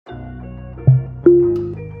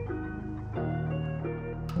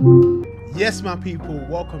Yes, my people,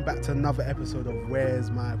 welcome back to another episode of Where's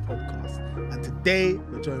My Podcast. And today,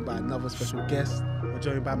 we're joined by another special guest. We're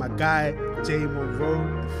joined by my guy, Jay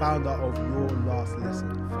Munro, the founder of Your Last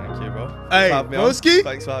Lesson. Thank you, bro. Hey, broski.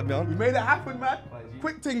 Thanks for having me on. We made it happen, man.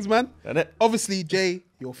 Quick things, man. Innit? Obviously, Jay,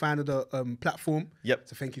 you're a fan of the platform. Yep.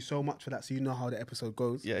 So thank you so much for that, so you know how the episode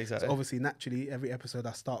goes. Yeah, exactly. So obviously, naturally, every episode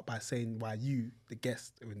I start by saying why you, the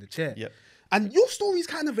guest, are in the chair. Yep. And your story's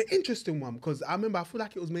kind of an interesting one, because I remember, I feel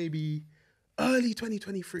like it was maybe early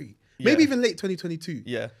 2023, maybe even late 2022.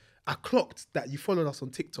 Yeah. I clocked that you followed us on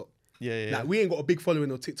TikTok. Yeah. Like, we ain't got a big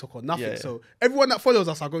following on TikTok or nothing. Yeah. So everyone that follows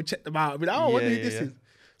us, I'll go check them out. I'll be like, oh, what do this Yeah. is?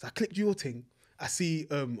 So I clicked your thing. I see,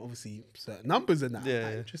 obviously, certain numbers and that. Yeah.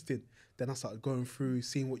 Like, interesting. Then I started going through,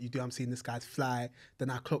 seeing what you do. I'm seeing this guy's fly. Then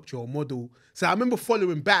I clocked your model. So I remember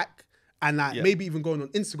following back and like maybe even going on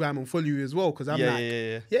Instagram and follow you as well. Because I'm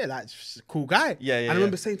like, cool guy. And I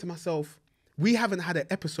remember saying to myself, we haven't had an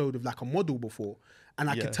episode of like a model before.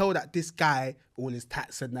 And I could tell that this guy, all his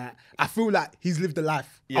tats and that, I feel like he's lived a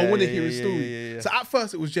life. I want to hear his story. So at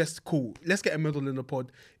first it was just cool. Let's get a model in the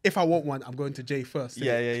pod. If I want one, I'm going to Jay first.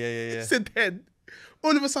 Yeah. So then,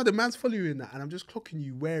 all of a sudden, man's following that, and I'm just clocking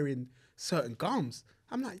you wearing certain garms.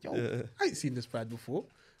 I'm like, yo, I ain't seen this brand before.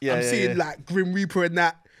 I'm seeing like Grim Reaper and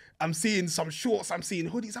that. I'm seeing some shorts. I'm seeing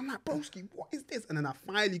hoodies. I'm like, broski, what is this? And then I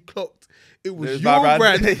finally clocked it was your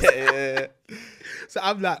brand. So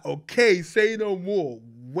I'm like, okay, say no more.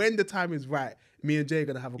 When the time is right, me and Jay are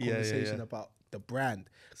going to have a conversation about the brand.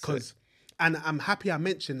 And I'm happy I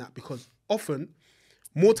mentioned that, because often,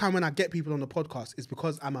 more time when I get people on the podcast is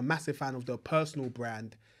because I'm a massive fan of the personal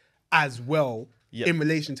brand as well in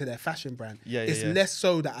relation to their fashion brand. It's less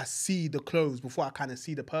so that I see the clothes before I kind of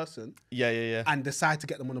see the person and decide to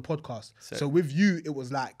get them on the podcast. So with you, it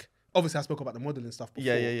was like, obviously I spoke about the modeling stuff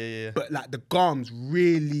before. But like the garms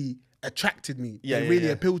really attracted me. They really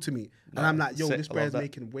appealed to me. And I'm like, yo, this brand's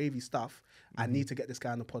making wavy stuff. I need to get this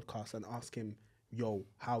guy on the podcast and ask him, yo,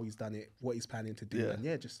 how he's done it, what he's planning to do,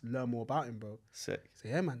 and just learn more about him, bro. Sick. So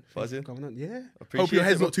yeah, man, thanks for coming on. Yeah, appreciate hope your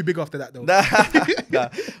head's it, not too big after that though. Nah.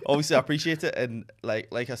 Obviously, I appreciate it, and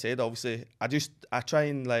like I said, obviously, I try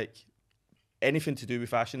and like anything to do with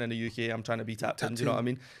fashion in the UK, I'm trying to be tapped in. Do you know what I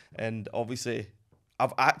mean? And obviously,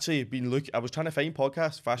 I've actually been I was trying to find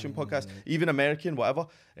podcasts, fashion podcasts, even American, whatever,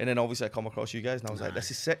 and then obviously I come across you guys, and I was like,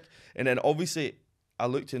 this is sick. And then obviously I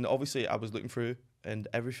looked, and obviously I was looking through, and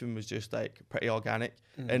everything was just like pretty organic,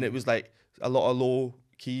 and it was like a lot of low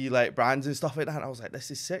key like brands and stuff like that. And I was like,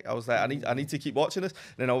 this is sick. I was like, I need to keep watching this.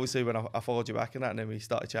 And then obviously when I followed you back in that, and then we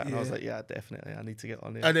started chatting, I was like, yeah, definitely, I need to get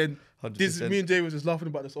on it. And then 100%. Me and Jay was just laughing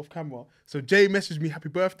about this off camera. So Jay messaged me happy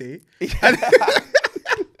birthday.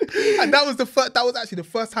 And that was actually the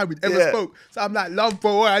first time we'd ever spoke. So I'm like, love,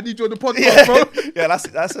 bro, I need you on the podcast, bro. Yeah,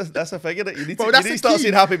 that's a figure that you need bro, to start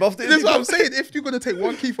saying happy birthday. That's what I'm saying. If you're gonna take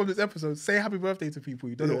one key from this episode, say happy birthday to people.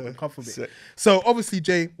 You don't know what will come from it. So obviously,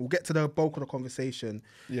 Jay, we'll get to the bulk of the conversation.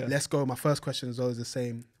 Let's go. My first question is always the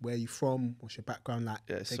same. Where are you from? What's your background like?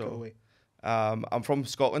 Take it away. I'm from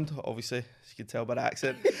Scotland, obviously, as you can tell by the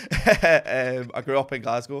accent. I grew up in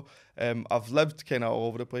Glasgow. I've lived kind of all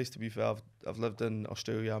over the place, to be fair. I've lived in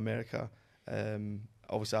Australia, America.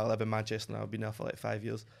 Obviously, I live in Manchester now. I've been there for like 5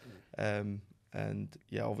 years. And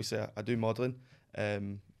yeah, obviously, I do modelling.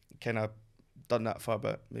 Kind of done that for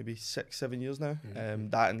about maybe 6-7 years now.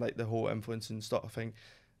 That and like the whole influencing sort of thing.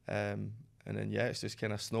 And then, yeah, it's just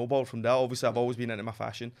kind of snowballed from there. Obviously, I've always been into my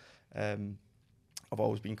fashion. I've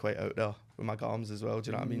always been quite out there with my garms as well. Do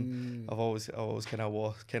you know what I mean? I've always kind of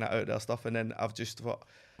wore kind of out there stuff, and then I've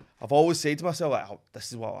always said to myself, like, oh, this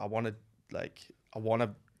is what I wanted. Like, I want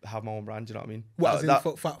to have my own brand. Do you know what I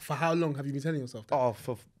mean? For how long have you been telling yourself that? Oh,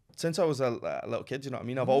 since I was a little kid. Do you know what I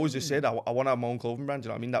mean? I've always just said I want to have my own clothing brand. Do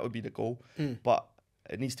you know what I mean? That would be the goal, but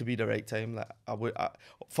it needs to be the right time. Like,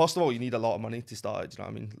 first of all, you need a lot of money to start it. Do you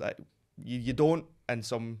know what I mean? Like, you don't in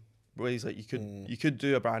some ways. Like, you could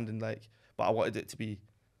do a brand and like. But I wanted it to be,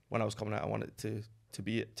 when I was coming out, I wanted it to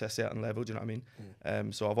be to a certain level, do you know what I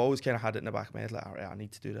mean? So I've always kind of had it in the back of my head, like, all right, I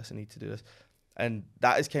need to do this. And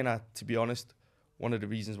that is kind of, to be honest, one of the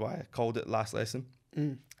reasons why I called it Last Lesson.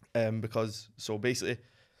 Because, so basically,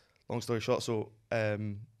 long story short, I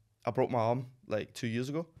broke my arm like 2 years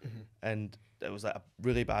ago, and it was like a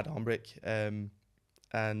really bad arm break. And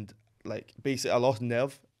like, basically, I lost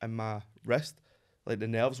nerve in my wrist. Like, the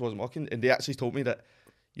nerves wasn't working, and they actually told me that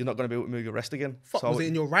you're not going to be able to move your wrist again. Was it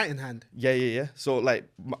in your right hand? Yeah. So like,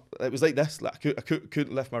 it was like this. Like, I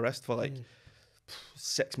couldn't lift my wrist for like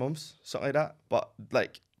 6 months, something like that. But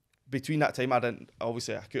like, between that time, I couldn't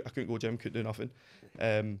go gym, couldn't do nothing.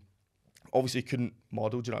 Obviously couldn't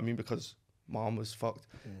model. Do you know what I mean? Because my arm was fucked.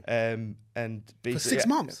 And basically For 6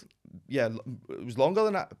 months? Yeah, it was longer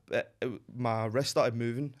than that. My wrist started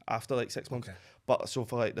moving after like 6 months. Okay. But so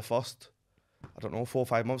for like the first, I don't know, 4 or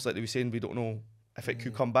 5 months, like they were saying, we don't know if it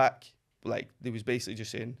could come back. Like they was basically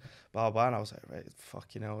just saying blah blah, and I was like, right,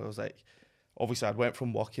 fucking hell. I was like, obviously I'd went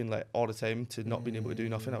from working like all the time to not being able to do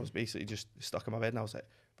nothing. I was basically just stuck in my bed, and I was like,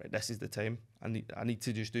 right, this is the time. I need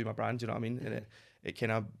to just do my brand. You know what I mean? And it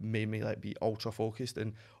kind of made me like be ultra focused,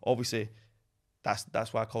 and obviously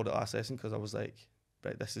that's why I called it last lesson, because I was like,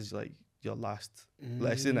 right, this is like your last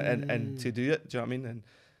lesson, and to do it. Do you know what I mean? And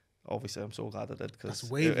obviously I'm so glad I did, because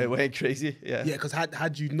it went crazy. Yeah, because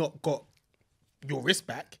had you not got your wrist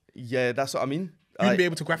back, that's what I mean. You wouldn't be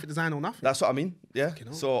able to graphic design or nothing. That's what I mean. Yeah.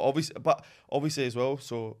 So obviously as well.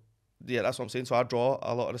 So yeah, that's what I'm saying. So I draw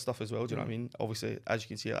a lot of the stuff as well. Do you know what I mean? Obviously, as you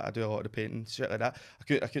can see, like, I do a lot of the painting, shit like that. I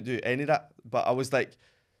couldn't do any of that, but I was like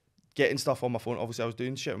getting stuff on my phone. Obviously, I was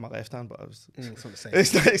doing shit with my left hand, but I was. It's not the same.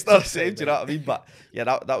 It's not the same. Do you know what I mean? But yeah,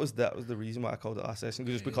 that was the reason why I called it last lesson,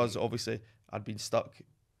 just because obviously I'd been stuck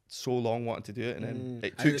so long wanting to do it, and then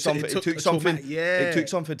it took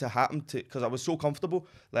something to happen because I was so comfortable.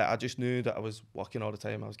 Like I just knew that I was working all the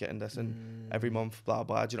time, I was getting this in every month, blah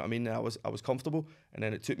blah. Do you know what I mean? And I was comfortable, and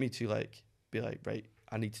then it took me to like be like, right,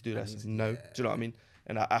 I need to do this now. Do you know what I mean?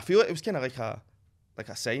 And I feel like it was kind of like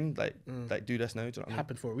a sign, like do this now. Do you know what I mean?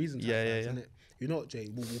 Happened for a reason. Isn't it? You know what, Jay?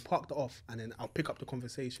 We'll park that off, and then I'll pick up the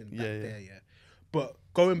conversation back there. Yeah. But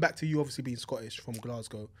going back to you obviously being Scottish from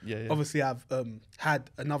Glasgow, obviously I've had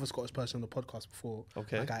another Scottish person on the podcast before.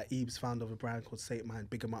 Okay. My guy Ebes, founder of a brand called Saint Mind,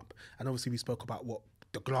 big him up. And obviously we spoke about what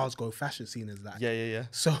the Glasgow fashion scene is like. Yeah.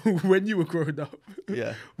 So when you were growing up,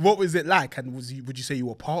 what was it like? And would you say you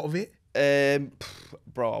were part of it?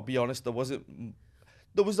 Bro, I'll be honest, there was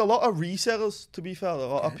a lot of resellers, to be fair, a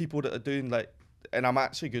lot of people that are doing like, and I'm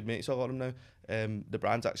actually good mates with a lot of them now. The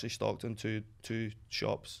brand's actually stocked into two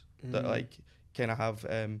shops that like kind of have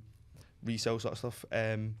resale sort of stuff.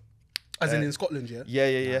 As in Scotland, yeah?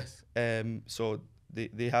 Yeah. Nice. So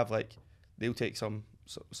they have like, they'll take some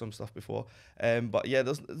stuff before. But yeah,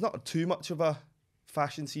 there's not too much of a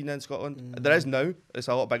fashion scene in Scotland. There is now. It's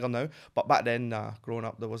a lot bigger now. But back then, growing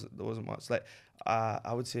up, there wasn't much. Like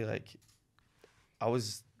I would say like I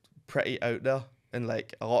was pretty out there, and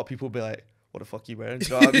like a lot of people would be like, what the fuck are you wearing?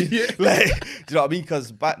 Do you know what I mean? Like, do you know what I mean?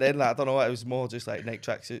 Because back then, like, I don't know, it was more just like Nike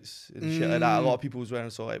tracksuits and shit like that. A lot of people was wearing,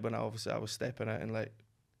 so like when I was stepping out in like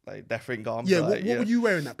different garments. Yeah, like, what were you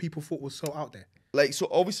wearing that people thought was so out there? Like, so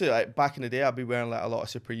obviously, like back in the day, I'd be wearing like a lot of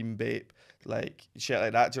Supreme Bape, like shit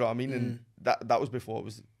like that. Do you know what I mean? And that was before it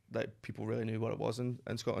was like people really knew what it was in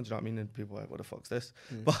Scotland. Do you know what I mean? And people were like, what the fuck's this?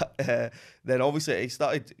 But then obviously it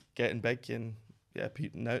started getting big, and yeah,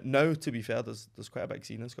 now to be fair, there's quite a big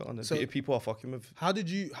scene in Scotland, and so people are fucking with. How did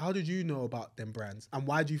you know about them brands, and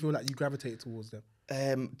why do you feel like you gravitated towards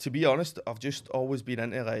them? To be honest, I've just always been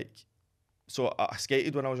into like. So I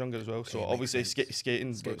skated when I was younger as well. Okay, so obviously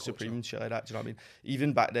skating, Supreme and shit like that. Do you know what I mean?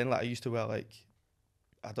 Even back then, like I used to wear like,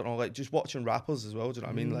 I don't know, like just watching rappers as well. Do you know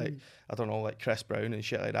what I mean? Like I don't know, like Chris Brown and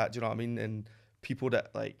shit like that. Do you know what I mean? And people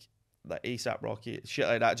that like ASAP Rocky, shit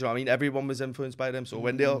like that. Do you know what I mean? Everyone was influenced by them. So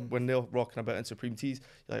when they're rocking about in Supreme tees,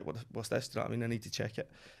 you're like, what's this? Do you know what I mean? I need to check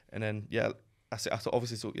it. And then I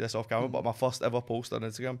obviously took this off camera, but my first ever post on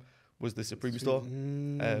Instagram was the Supreme store,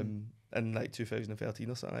 in like 2013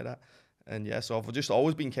 or something like that. And yeah, so I've just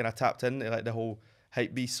always been kind of tapped into like the whole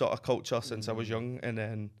Hypebeast sort of culture since I was young, and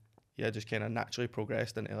then just kind of naturally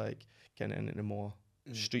progressed into like kind of into more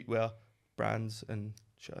streetwear brands and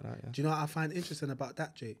shit like that. Yeah. Do you know what I find interesting about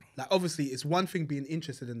that, Jay? Like obviously it's one thing being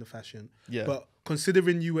interested in the fashion, but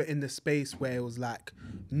considering you were in the space where it was like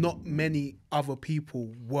not many other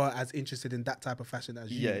people were as interested in that type of fashion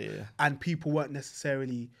as you, and people weren't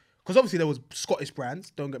necessarily, because obviously there was Scottish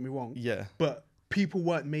brands, don't get me wrong, but people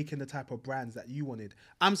weren't making the type of brands that you wanted.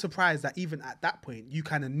 I'm surprised that even at that point, you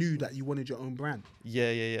kind of knew that you wanted your own brand.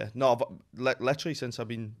 Yeah. No, literally since I've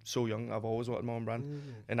been so young, I've always wanted my own brand.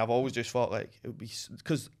 And I've always just thought like, it would be,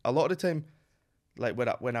 because a lot of the time, like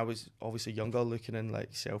when I was obviously younger, looking in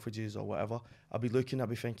like Selfridges or whatever, I'd be thinking,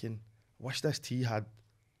 I wish this tee had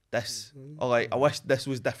this, or like I wish this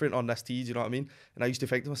was different on this tee. Do you know what I mean? And I used to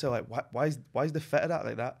think to myself like, why is the fit of that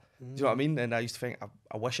like that? Do you know what I mean? And I used to think,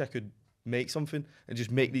 I wish I could make something and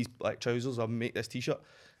just make these like trousers or make this t-shirt.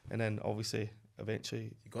 And then obviously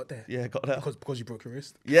eventually you got there. Yeah, got there because you broke your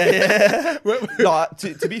wrist. Yeah. No,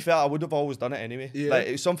 to be fair, I would have always done it anyway. Like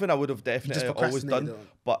it was something I would have definitely always done,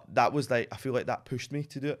 but that was like, I feel like that pushed me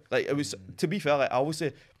to do it. Like it was, to be fair, like I always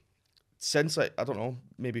say, since like, I don't know,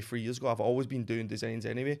 maybe 3 years ago, I've always been doing designs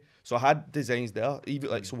anyway. So I had designs there,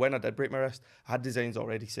 even like, so when I did break my wrist, I had designs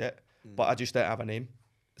already set, but I just didn't have a name.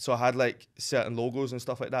 so I had like certain logos and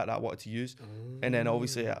stuff like that I wanted to use, and then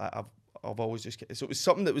obviously I've always just, so it was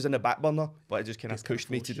something that was in the back burner, but it just kind of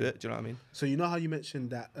pushed me to do it. Do you know what I mean? So you know how you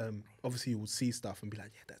mentioned that obviously you would see stuff and be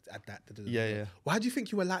like, yeah, add that. Yeah. Why do you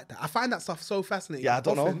think you were like that? I find that stuff so fascinating. Yeah, I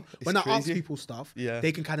don't know. When I ask people stuff, yeah,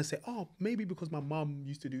 they can kind of say, oh, maybe because my mum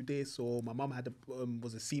used to do this, or my mum had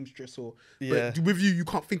was a seamstress, or but with you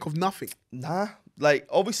can't think of nothing. Nah, like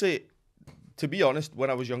obviously, to be honest,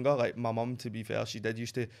 when I was younger, like my mum, to be fair, she did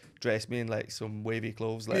used to dress me in like some wavy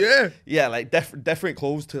clothes, like like different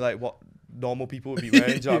clothes to like what normal people would be wearing.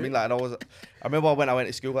 Do you know what I mean? Like, I remember when I went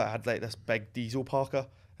to school, like, I had like this big diesel parka,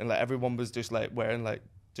 and like everyone was just like wearing like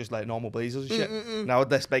just like normal blazers and shit. And I had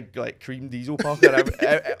this big like cream diesel parka,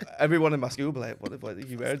 and everyone in my school would be like, what are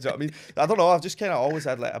you wearing? Do you know what I mean? I don't know. I've just kind of always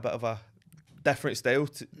had like a bit of a different style,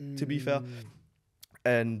 to be fair.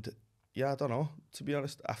 And yeah, I don't know. To be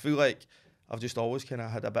honest, I feel like I've just always kind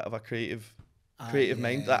of had a bit of a creative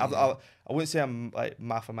mind. Like I wouldn't say I'm like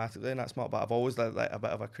mathematically not smart, but I've always had like a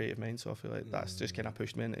bit of a creative mind. So I feel like that's just kind of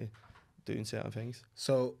pushed me into doing certain things.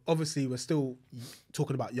 So obviously we're still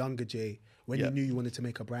talking about younger Jay, when you knew you wanted to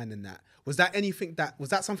make a brand and that. Was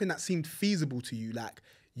that something that seemed feasible to you? Like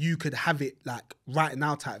you could have it like right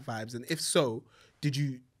now type vibes? And if so, did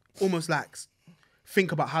you almost like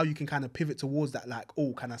think about how you can kind of pivot towards that, like,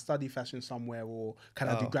 oh, can I study fashion somewhere, or can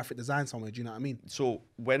I do graphic design somewhere? Do you know what I mean? So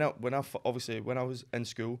when I was in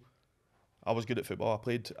school, I was good at football.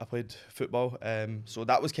 I played football. So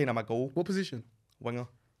that was kind of my goal. What position? Winger.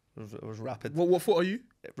 I was rapid. What foot are you?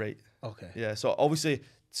 Right. Okay. Yeah. So obviously,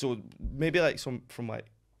 maybe like from like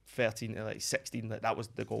 13 to like 16, like that was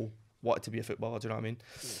the goal. Wanted to be a footballer. Do you know what I mean?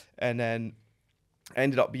 Yeah. And then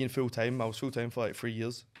ended up being full time. I was full time for like 3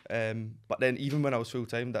 years. But then even when I was full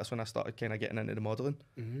time, that's when I started kind of getting into the modelling.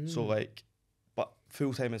 So like, but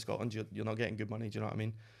full time in Scotland, you're not getting good money. Do you know what I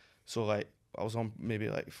mean? So like, I was on maybe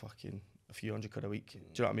like fucking a few £100 a week. Do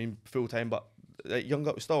you know what I mean? Full time, but like, younger,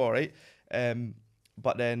 it was still alright.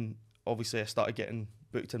 But then obviously I started getting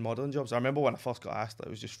booked in modelling jobs. I remember when I first got asked, it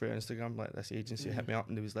was just through Instagram. Like this agency hit me up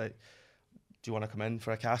and they was like, "Do you want to come in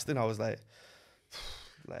for a casting?" I was like,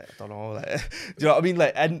 I don't know, like, do you know what I mean?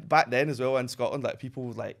 Like, and back then as well in Scotland, like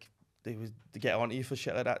people like they get on to you for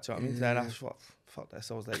shit like that. Do you know what I mean? Then I thought, fuck this.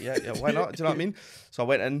 I was like, yeah, why not? Do you know what I mean? So I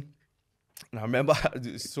went in, and I remember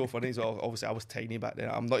it's so funny. So obviously I was tiny back then.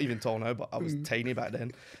 I'm not even tall now, but I was tiny back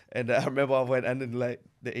then. And I remember I went in and like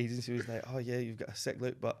the agency was like, "Oh yeah, you've got a sick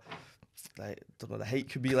look, but like, I don't know, the height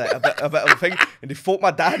could be like a bit of a thing." And they fought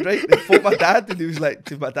my dad, right? They fought my dad, and he was like,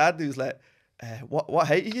 to my dad, he was like, what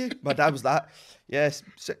height are you? My dad was like, yes,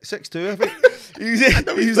 6'2", I think.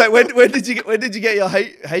 He was like, when did you get your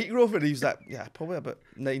height growth? And he was like, yeah, probably about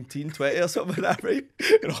 19, 20 or something like that, right?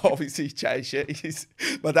 And obviously chatting shit.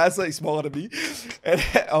 My dad's like smaller than me, and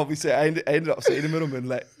obviously I ended up signing with him and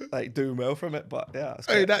like doing well from it. But yeah,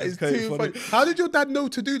 that is too funny. How did your dad know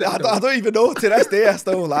to do that? I don't even know. To this day, I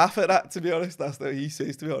still laugh at that. To be honest, that's what he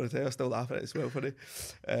says to me all the time. I still laugh at it. It's well funny.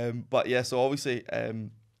 But yeah, so obviously.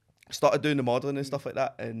 Started doing the modelling and stuff like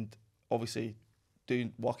that, and obviously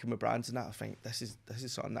working with brands and that. I think this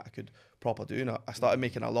is something that I could proper do. And I started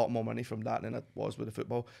making a lot more money from that than I was with the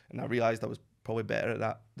football, and I realised I was probably better at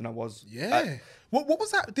that than I was. Yeah. What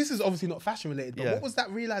was that? This is obviously not fashion related, but what was that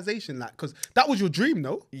realisation like? Because that was your dream,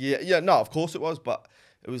 no? Yeah. No, of course it was, but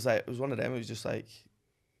it was one of them. It was just like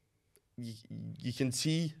you can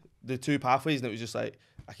see the two pathways, and it was just like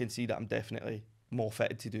I can see that I'm definitely more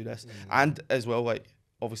fitted to do this, and as well like.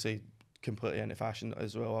 Obviously, completely into fashion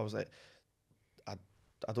as well. I was like,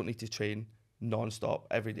 I don't need to train non-stop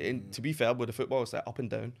every day. And to be fair, with the football, it's like up and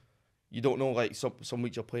down. You don't know, like some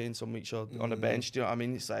weeks you're playing, some weeks you're on the bench. Do you know what I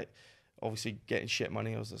mean? It's like obviously getting shit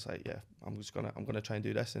money. I was just like, yeah, I'm gonna try and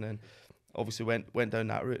do this. And then obviously went down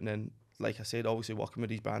that route. And then, like I said, obviously working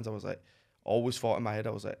with these brands, I was like, always thought in my head,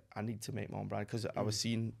 I was like, I need to make my own brand, because I was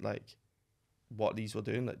seeing like what these were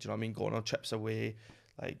doing. Like, do you know what I mean? Going on trips away.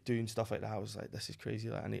 Like doing stuff like that, I was like, this is crazy.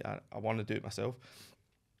 Like I want to do it myself.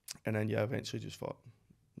 And then eventually just thought,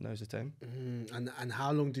 now's the time. And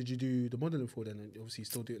how long did you do the modelling for then? And obviously you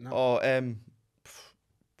still do it now. Oh, I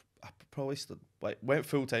probably still went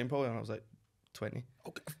full time probably when I was like 20.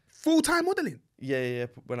 Okay. Full time modelling? Yeah.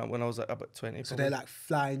 When I was like about 20. So they're like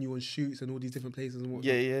flying you on shoots and all these different places and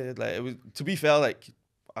whatnot. Yeah. Like it was, to be fair, like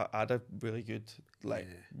I had a really good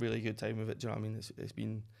time with it. Do you know what I mean? It's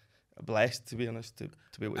been blessed, to be honest, to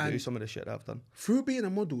be able to do some of the shit that I've done. Through being a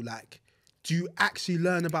model, like, do you actually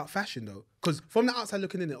learn about fashion though? Because from the outside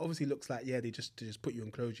looking in, it obviously looks like they just put you in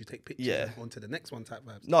clothes, you take pictures, and on to the next one type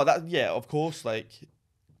vibes. No, of course, like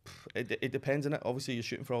it depends on it. Obviously, you're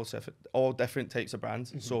shooting for all different types of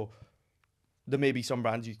brands, so there may be some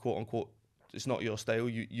brands you quote unquote it's not your style.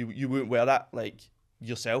 You wouldn't wear that like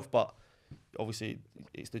yourself, but obviously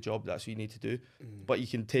it's the job, that's what you need to do. But you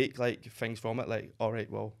can take like things from it, like, all right,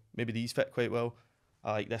 well, maybe these fit quite well.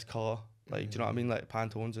 I like this colour. Like, do you know what I mean? Like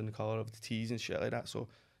Pantones and the colour of the tees and shit like that. So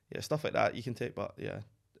yeah, stuff like that you can take. But yeah,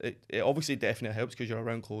 it obviously definitely helps because you're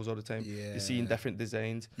around clothes all the time. Yeah. You're seeing different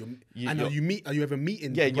designs. Are you ever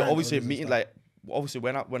meeting? Yeah, you're obviously meeting, like, obviously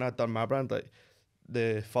when I'd done my brand, like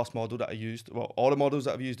the first model that I used, well, all the models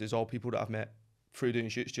that I've used is all people that I've met through doing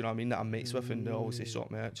shoots, do you know what I mean, that I'm mates with, and they obviously sort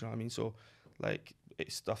me out, do you know what I mean? So like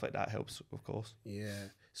it's stuff like that helps, of course. Yeah.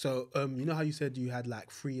 So you know how you said you had like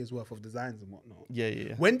 3 years worth of designs and whatnot?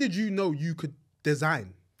 Yeah. When did you know you could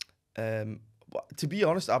design? But to be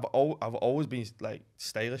honest, I've always been like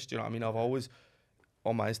stylish, do you know what I mean? I've always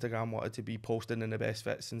on my Instagram wanted to be posting in the best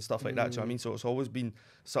fits and stuff like that, do you know what I mean? So it's always been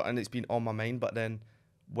something that's been on my mind. But then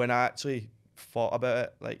when I actually thought about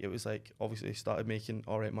it, like it was like obviously started making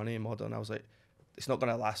alright money in model, and I was like, it's not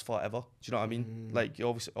gonna last forever. Do you know what I mean? Like you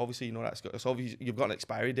obviously you know it's obvious you've got an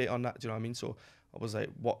expiry date on that. Do you know what I mean? So I was like,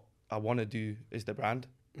 what I want to do is the brand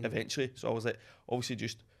eventually. So I was like, obviously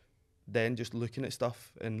just looking at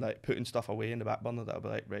stuff and like putting stuff away in the back burner that I'd be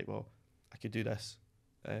like, right, well, I could do this,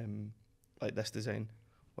 like this design,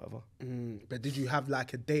 whatever. But did you have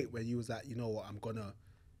like a date where you was like, you know what, I'm gonna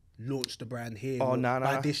launch the brand here? Oh,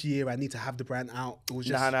 nah. This year I need to have the brand out. It was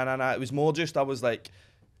just nah. It was more just I was like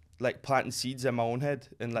planting seeds in my own head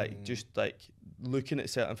and like just like looking at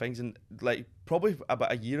certain things and like probably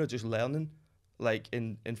about a year of just learning, like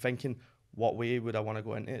in thinking what way would I want to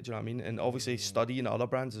go into it, do you know what I mean? And obviously studying other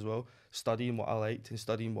brands as well, studying what I liked and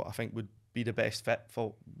studying what I think would be the best fit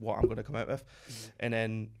for what I'm going to come out with. And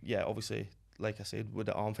then yeah, obviously like I said, with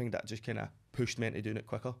the arm thing, that just kind of pushed me into doing it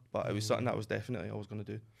quicker. But it was something that I was definitely always going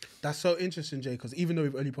to do. That's so interesting, Jay, because even though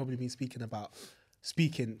we've only probably been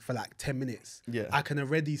speaking for like 10 minutes, I can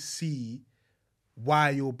already see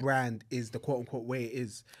why your brand is the quote unquote way it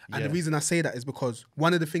is. And the reason I say that is because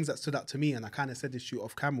one of the things that stood out to me, and I kind of said this to you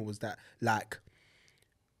off camera, was that like,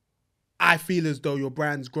 I feel as though your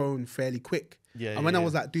brand's grown fairly quick. And when I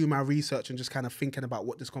was like doing my research and just kind of thinking about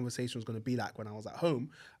what this conversation was going to be like when I was at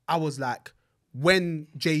home, I was like, when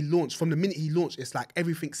Jay launched, from the minute he launched, it's like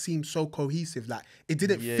everything seemed so cohesive. Like it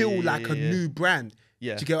didn't feel like a new brand. Do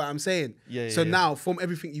you get what I'm saying? So now, from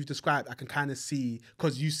everything you've described, I can kind of see,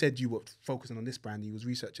 because you said you were focusing on this brand, you was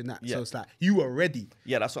researching that. So it's like, you were ready.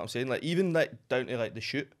 Yeah, that's what I'm saying. Like even like down to like the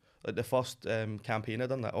shoot, like the first campaign I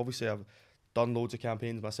done, like obviously I've done loads of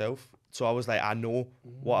campaigns myself. So I was like, I know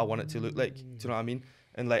what I want it to look like. Do you know what I mean?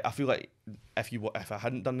 And like, I feel like if I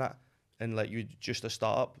hadn't done that and like you just a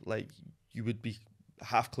startup, like you would be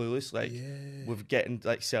half clueless, like with getting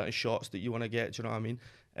like certain shots that you want to get. Do you know what I mean?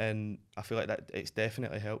 And I feel like that it's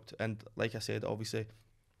definitely helped. And like I said, obviously,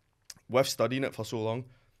 with studying it for so long,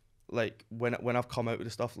 like when I've come out with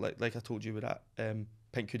the stuff, like I told you with that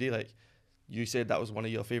pink hoodie, like you said that was one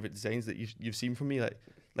of your favourite designs that you've seen from me.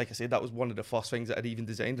 Like I said, that was one of the first things that I'd even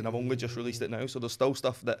designed, and I've only just released it now. So there's still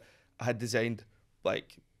stuff that I had designed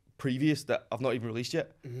like previous that I've not even released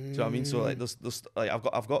yet. Do you know what I mean? So like there's like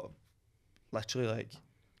I've got literally like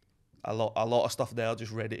a lot of stuff there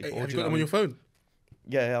just ready to go. Have you got them on your phone?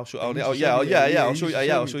 Yeah, I'll show. I'll show you.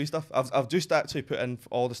 I'll show you stuff. I've just actually put in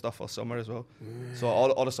all the stuff for summer as well. So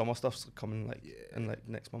all the summer stuff's coming like in like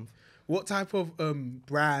next month. What type of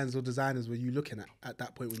brands or designers were you looking at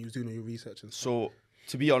that point when you was doing all your research and stuff? So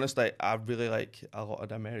to be honest, like I really like a lot of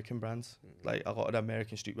the American brands, like a lot of the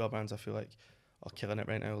American streetwear brands. I feel like are killing it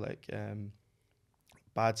right now. Like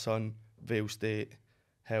Bad Sun, Vale State,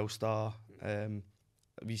 Hellstar. Have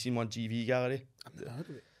you seen one, GV Gallery? I've never heard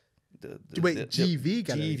of it. GV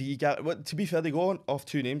Gallery? GV Gallery. Well, to be fair, they go off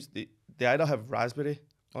two names. They either have Raspberry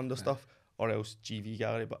on their stuff or else GV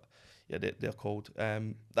Gallery, but yeah, they're called.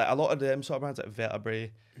 Like a lot of them sort of brands like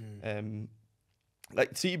Vertebrae.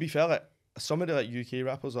 Like, see, to be fair, like some of the like UK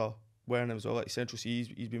rappers are wearing them as well. Like Central C,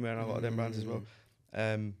 he's been wearing a lot of them brands as well.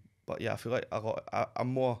 But yeah, I feel like I'm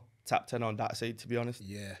more tapped in on that side, to be honest.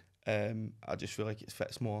 I just feel like it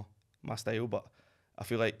fits more my style, but I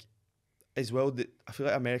feel like as well that I feel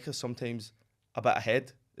like America's sometimes a bit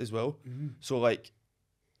ahead as well. So like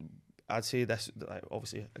I'd say this like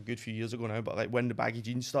obviously a good few years ago now, but like when the baggy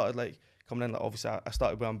jeans started like coming in, like obviously I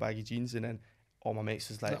started wearing baggy jeans, and then all my mates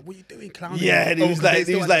was like, what are you doing, clown? Yeah, and he was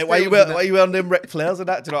like, why you wearing them Ric Flairs and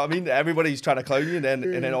that? Do you know what I mean? Everybody's trying to clown you, and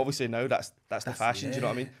then obviously now that's the fashion. Do you know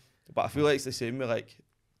what I mean? But I feel like it's the same with like,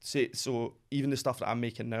 so even the stuff that I'm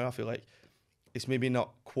making now, I feel like it's maybe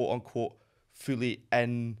not quote unquote fully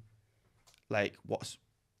in like what's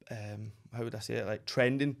how would I say it, like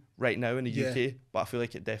trending right now in the UK, but I feel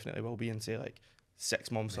like it definitely will be in say like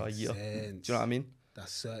 6 months or a year. Do you know what I mean?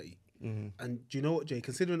 That's 30. And do you know what, Jay?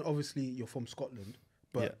 Considering obviously you're from Scotland,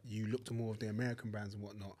 but Yeah. you look to more of the American brands and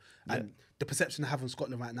whatnot. And the perception I have in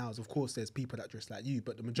Scotland right now is, of course, there's people that dress like you,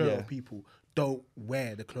 but the majority of people don't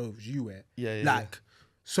wear the clothes you wear.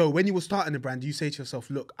 So when you were starting the brand, you say to yourself,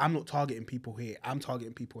 look, I'm not targeting people here. I'm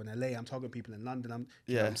targeting people in LA. I'm targeting people in London.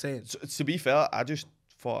 You know what I'm saying? So, to be fair, I just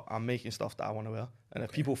thought I'm making stuff that I want to wear. And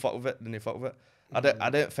if people fuck with it, then they fuck with it. I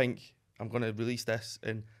didn't think I'm going to release this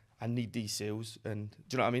and I need these sales. And do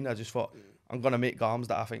you know what I mean? I just thought I'm going to make garms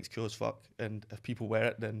that I think's cool as fuck. And if people wear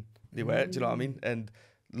it, then they wear it. Do you know what I mean? And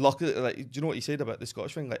luckily, like, do you know what you said about the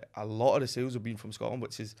Scottish thing? Like, a lot of the sales have been from Scotland,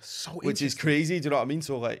 which is crazy. Do you know what I mean?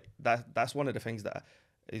 So like that's one of the things that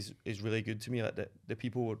is really good to me. Like the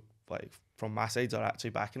people like from my sides are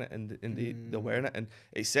actually backing it and they're wearing it, and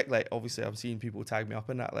it's sick. Like, obviously I'm seeing people tag me up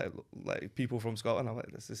in that, like people from Scotland. I'm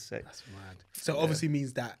like, this is sick. That's mad. So obviously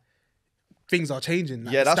means that things are changing.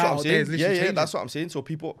 Like, that's what I'm saying. That's what I'm saying. So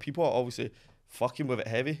people are obviously fucking with it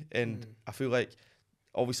heavy, and I feel like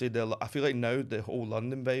obviously I feel like now the whole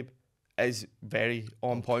London vibe is very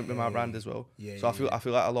on point with my brand as well. So I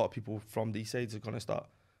feel like a lot of people from these sides are gonna start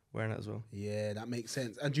wearing it as well. Yeah, that makes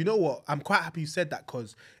sense. And do you know what? I'm quite happy you said that,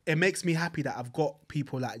 because it makes me happy that I've got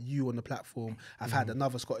people like you on the platform. I've had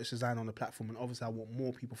another Scottish designer on the platform, and obviously I want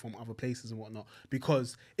more people from other places and whatnot,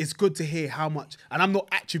 because it's good to hear how much, and I'm not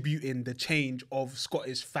attributing the change of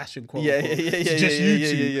Scottish fashion, quote unquote, to just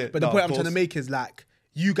YouTube. But the point I'm trying to make is, like,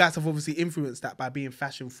 you guys have obviously influenced that by being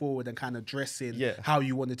fashion forward and kind of dressing how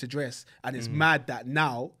you wanted to dress. And it's mad that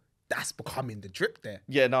now that's becoming the drip there.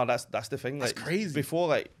 Yeah, no, that's the thing. That's like, crazy. Before,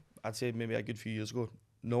 like, I'd say maybe a good few years ago,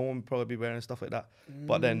 no one would probably be wearing stuff like that.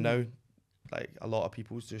 But then now, like, a lot of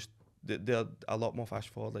people's just, they're a lot more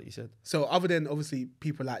fashion forward, like you said. So other than obviously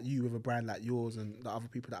people like you with a brand like yours and the other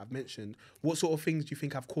people that I've mentioned, what sort of things do you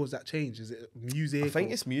think have caused that change? Is it music? I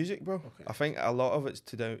think it's music, bro. Okay. I think a lot of it's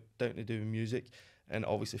down to do with music. And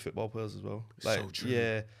obviously football players as well. Like, so true.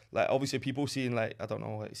 Yeah, like obviously people seeing, like, I don't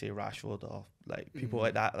know, like say Rashford or like people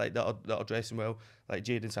like that, like that are dressing well, like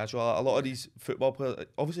Jadon Sancho. A lot of these football players, like,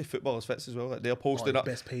 obviously footballers fits as well. Like, they're posting up.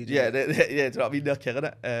 Best page. Yeah, do you know what I mean? They're killing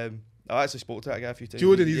it. I actually spoke to that guy a few times.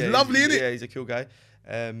 Jordan, he's lovely, isn't it? Yeah, he's a cool guy.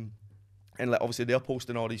 And like obviously they're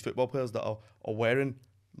posting all these football players that are wearing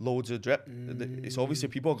loads of drip. It's obviously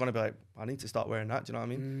people are gonna be like, I need to start wearing that. Do you know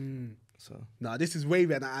what I mean? So no, this is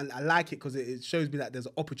wavy, and I like it because it shows me that there's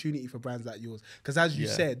an opportunity for brands like yours. Because as you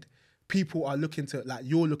said, people are looking to, like,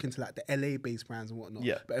 you're looking to like the LA based brands and whatnot.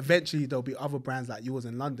 Yeah. But eventually there'll be other brands like yours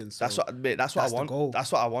in London. So that's what I want. Goal.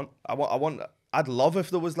 That's what I want. I'd love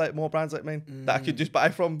if there was like more brands like mine that I could just buy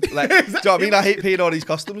from. Like, do you know what I mean? I hate paying all these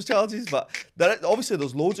customs charges, but obviously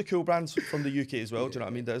there's loads of cool brands from the UK as well. Do you know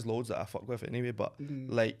what I mean? There's loads that I fuck with anyway, but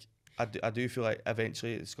like, I do feel like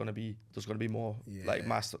eventually there's gonna be more like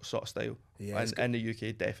mass sort of style in the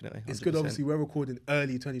UK, definitely. 100%. It's good. Obviously, we're recording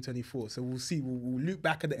early 2024, so we'll see. We'll look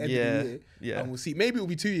back at the end of the year, and we'll see. Maybe it'll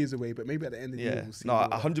be 2 years away, but maybe at the end of the year we'll see. No,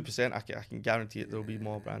 100%. I can guarantee it. There'll be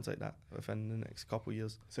more brands like that within the next couple of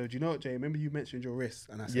years. So do you know what, Jay? Remember you mentioned your wrist,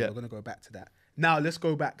 and I said we're gonna go back to that. Now let's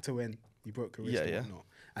go back to when you broke your wrist and whatnot.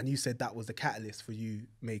 And you said that was the catalyst for you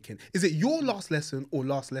making. Is it your last lesson or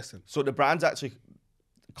last lesson? So the brand's actually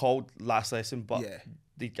called Last Lesson, but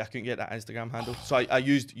I couldn't get that Instagram handle, so I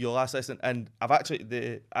used Your Last Lesson, and I've actually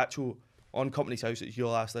the actual on Company's House it's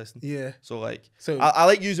Your Last Lesson. Yeah. So like, I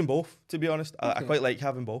like using both, to be honest. I quite like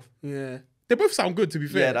having both. Yeah. They both sound good, to be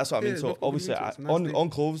fair. Yeah, that's what I mean. So obviously on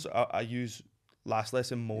clothes I use Last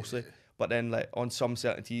Lesson mostly. But then, like, on some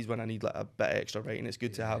certain tees, when I need like a bit of extra writing, it's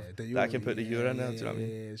good to have that I can put the Euro in there. Do you know what I mean?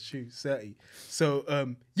 Yeah, it's true, certainly. So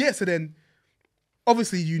so then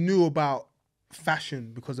obviously you knew about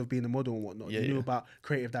fashion because of being a model and whatnot. You knew about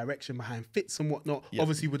creative direction behind fits and whatnot.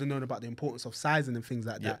 Obviously you would have known about the importance of sizing and things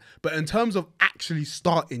like that. But in terms of actually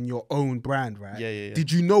starting your own brand, right? Did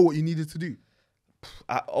you know what you needed to do?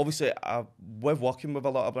 Obviously, with working with a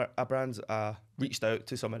lot of brands, I reached out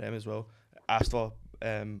to some of them as well, asked for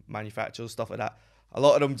manufacturers, stuff like that. A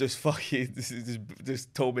lot of them just fucking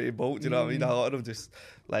just told me to bolt. Do you know what I mean? A lot of them just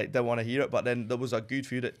like didn't want to hear it. But then there was a good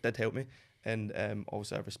few that did help me. And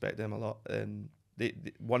obviously I respect them a lot. And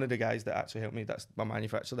one of the guys that actually helped me, that's my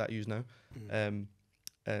manufacturer that I use now.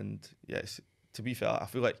 And yes, to be fair, I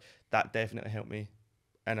feel like that definitely helped me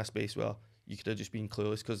in a space where you could have just been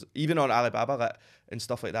clueless. Because even on Alibaba and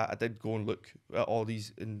stuff like that, I did go and look at all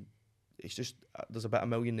these, and it's just there's about a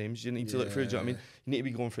million names you need to look through. Do you know what I mean? You need to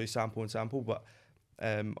be going through sample, but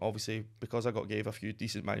obviously because I gave a few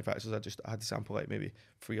decent manufacturers, I had to sample like maybe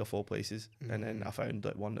 3 or 4 places, and then I found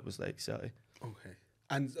like one that was like 30. Okay.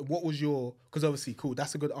 And what was because obviously, cool,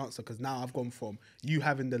 that's a good answer, because now I've gone from you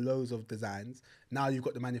having the loads of designs, now you've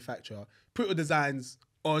got the manufacturer, put your designs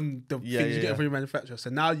on the things you get from your manufacturer. So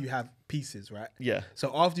now you have pieces, right? Yeah.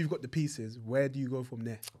 So after you've got the pieces, where do you go from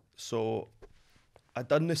there? So I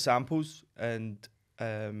done the samples, and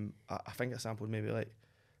I think I sampled maybe like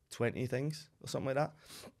 20 things or something like that.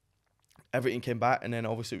 Everything came back, and then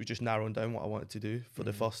obviously it was just narrowing down what I wanted to do for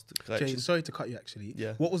the first collection. Jay, sorry to cut you actually.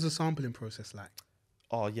 Yeah. What was the sampling process like?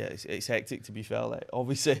 Oh yeah, it's hectic, to be fair. Like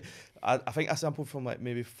obviously, I think I sampled from like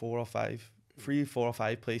maybe 4 or 5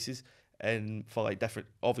 places, and for like different,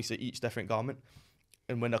 obviously each different garment.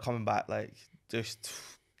 And when they're coming back, like just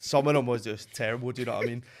some of them was just terrible. Do you know what I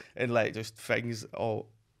mean? And like just things, all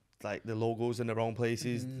like the logos in the wrong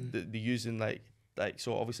places. They're using like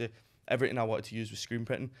so obviously. Everything I wanted to use was screen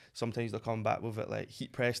printing. Sometimes they'll come back with it like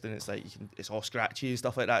heat pressed, and it's like it's all scratchy and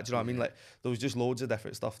stuff like that. Do you know what I mean? Like there was just loads of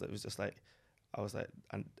different stuff that was just like, I was like,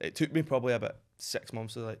 and it took me probably about 6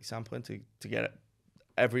 months of like sampling to get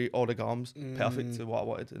it all the garms perfect to what I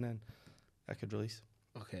wanted, and then I could release.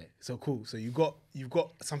 Okay, so cool. So you've got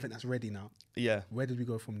something that's ready now. Yeah. Where did we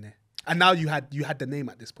go from there? And now you had the name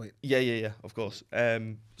at this point. Yeah, of course.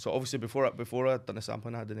 So obviously before I'd done the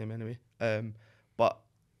sampling, I had the name anyway. But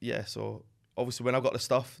yeah, so obviously when I got the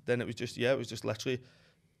stuff, then it was just literally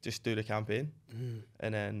just do the campaign,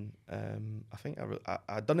 and then I think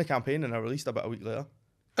I'd done the campaign and I released about a week later.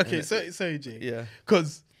 Okay, so Jay, yeah,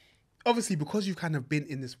 because obviously because you've kind of been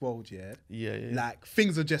in this world, yeah, like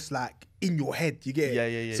things are just like in your head, you get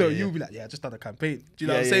it? Yeah. So you'll be like, I just done a campaign. Do you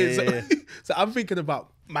know what I'm saying? So I'm thinking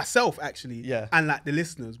about myself actually, and like the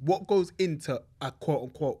listeners, what goes into a quote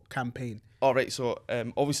unquote campaign? All right, so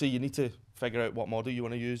obviously you need to figure out what model you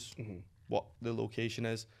want to use, what the location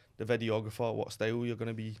is, the videographer, what style you're going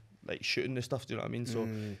to be like shooting the stuff. Do you know what I mean? So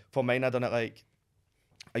for mine, I done it like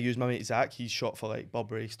I used my mate Zach. He's shot for like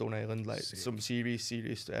Burberry, Stone Island, like some serious.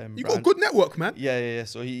 You got a good network, man. Yeah.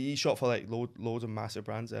 So he shot for like loads of massive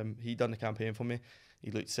brands. He done the campaign for me. He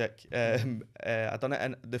looked sick. I done it,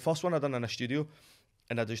 and the first one I done in a studio,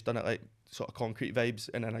 and I just done it like sort of concrete vibes,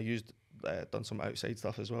 and then I used done some outside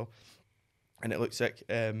stuff as well, and it looked sick.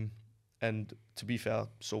 And to be fair,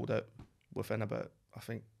 sold out within about, I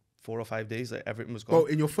think, 4 or 5 days. Like everything was gone. Bro,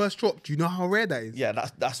 in your first drop, do you know how rare that is? Yeah,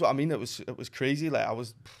 that's what I mean. It was crazy. Like I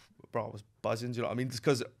was buzzing. Do you know what I mean?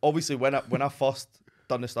 Because obviously when I first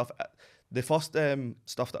done the stuff, the first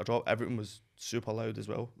stuff that I dropped, everything was super loud as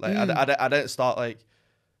well. Like I didn't start like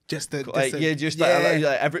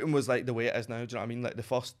everything was like the way it is now. Do you know what I mean? Like the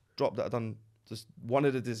first drop that I done, just one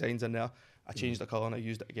of the designs in there, I changed the color and I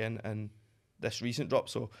used it again, and this recent drop,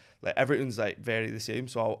 so like everything's like very the same.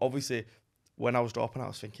 So obviously when I was dropping, I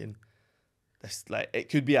was thinking this, like, it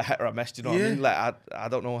could be a hit or a miss. Do you know what I mean? Like I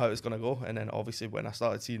don't know how it's gonna go. And then obviously when I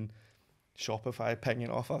started seeing Shopify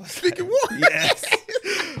pinging off, I was thinking, what? Yes.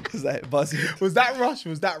 It was like buzzing. Was that rush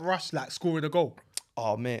like scoring a goal?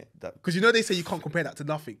 Oh mate, because you know they say you can't compare that to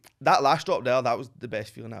nothing. That last drop there, that was the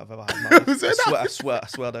best feeling I've ever had in my life. I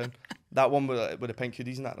swear down. That one with the pink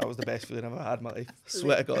hoodies and that was the best feeling I've ever had in my life. I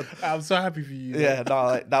swear to God. I'm so happy for you. Yeah, no,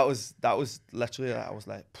 like that was literally, I was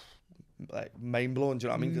like mind blown. Do you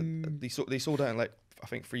know what I mean? They sold out in like I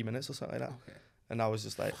think 3 minutes or something like that. Okay. And I was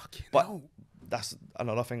just like, but that's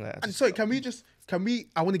another thing. Like, and sorry, can we?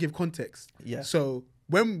 I want to give context. Yeah. So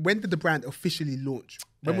when did the brand officially launch?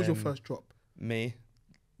 When was your first drop? May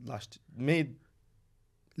last year.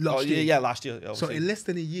 Yeah, last year. Obviously. So in less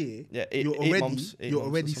than a year, you're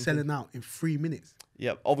already selling out in 3 minutes.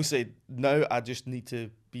 Yeah, obviously now I just need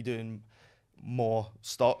to be doing more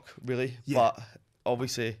stock, really. Yeah. But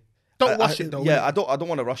obviously, don't rush it though. Yeah, I don't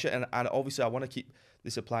want to rush it, and obviously I want to keep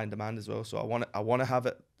the supply and demand as well. So I want to have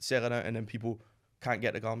it selling out, and then people can't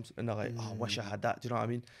get the gums, and they're like, "Oh, I wish I had that." Do you know what I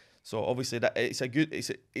mean? So obviously that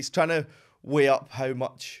it's trying to weigh up how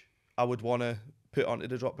much I would want to put onto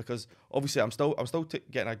the drop, because obviously I'm still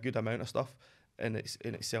getting a good amount of stuff, and it's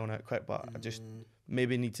selling out quick, but I just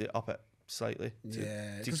maybe need to up it slightly.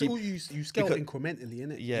 Because you scale incrementally,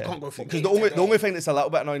 innit? Yeah, you can't go from because the only thing that's a little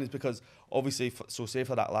bit annoying is because obviously, say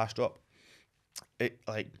for that last drop, it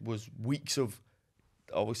like was weeks of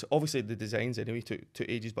obviously the designs anyway took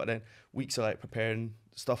ages, but then weeks of like preparing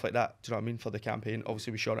stuff like that. Do you know what I mean, for the campaign?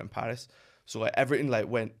 Obviously we shot it in Paris, so like everything like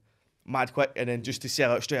went mad quick, and then just to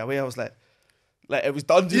sell out straight away, I was like it was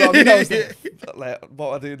done. Do you know what I mean? I was like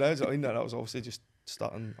what I do now? Do you know what I mean? And I was obviously just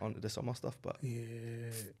starting onto the summer stuff, but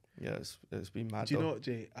yeah, it's been mad. Do you know what,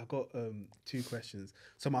 Jay? I got 2 questions.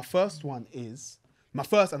 So my first, and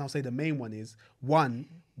I'll say the main one is, one,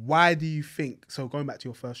 why do you think, so going back to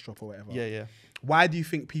your first drop or whatever, why do you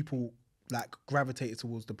think people like gravitated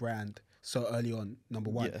towards the brand so early on, number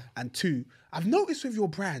one? And 2, I've noticed with your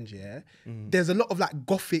brand, there's a lot of like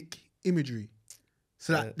gothic imagery.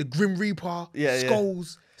 So like the Grim Reaper,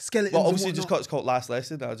 skulls, skeletons. Well, obviously, and just because it's called Last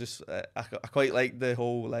Lesson, I quite like the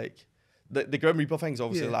whole like the Grim Reaper thing is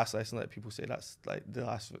obviously the last lesson. Like people say that's like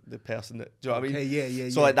the person that, do you know what I mean? Yeah.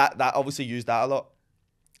 So like that obviously used that a lot.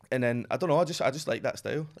 And then I don't know, I just like that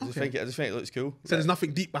style. I just think it looks cool. So there's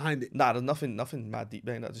nothing deep behind it. Nah, there's nothing mad deep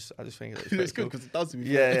behind it. I just think it looks cool cool because it does. To be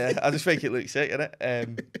yeah. I just think it looks sick,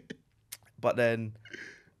 innit? But then,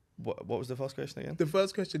 what was the first question again? The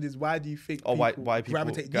first question is, why do you think why people people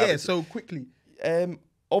gravitate? Yeah, so quickly.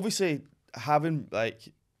 Obviously having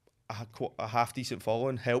like a half decent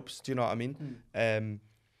following helps. Do you know what I mean?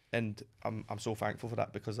 And I'm so thankful for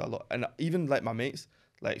that, because and even like my mates.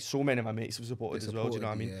 Like so many of my mates have supported as well. Do you know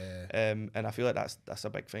what I mean? Yeah. And I feel like that's a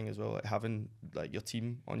big thing as well. Like having like your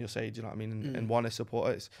team on your side. Do you know what I mean? And want to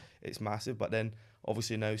support it. It's massive. But then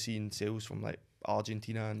obviously now seeing sales from like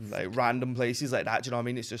Argentina and like random places like that. Do you know what I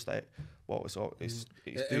mean? It's just like, well, it's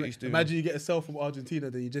imagine you get a sell from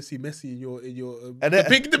Argentina, then you just see Messi in your the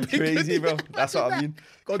big crazy, bro. That's what I mean.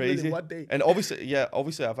 God crazy. One day. And obviously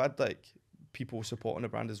I've had like people supporting the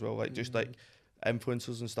brand as well. Like just like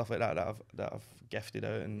influencers and stuff like that that I've gifted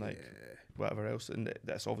out and like whatever else, and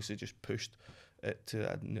that's obviously just pushed it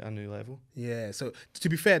to a new level. Yeah. So to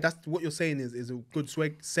be fair, that's what you're saying is a good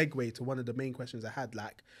segue to one of the main questions I had,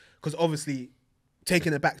 like, because obviously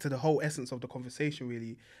taking it back to the whole essence of the conversation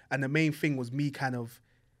really, and the main thing was me kind of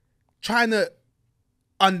trying to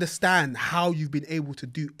understand how you've been able to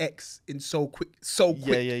do X in so quick.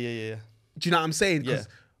 Yeah. Do you know what I'm saying? Because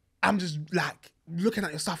I'm just like looking at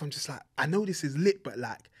your stuff, I'm just like, I know this is lit, but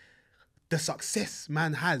like the success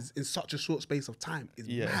man has in such a short space of time is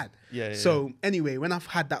mad. So anyway, when I've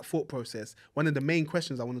had that thought process, one of the main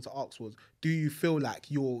questions I wanted to ask was, do you feel like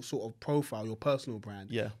your sort of profile, your personal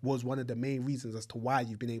brand was one of the main reasons as to why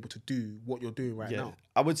you've been able to do what you're doing right now?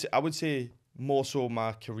 I would say more so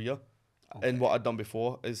my career and what I'd done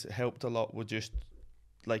before has helped a lot with just,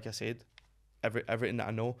 like I said, everything that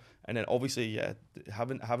I know. And then obviously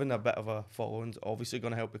having a bit of a following is obviously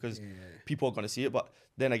going to help, because people are going to see it. But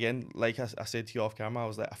then again, like I said to you off camera, I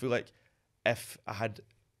was like, I feel like if I had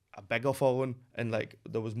a bigger following and like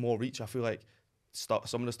there was more reach, I feel like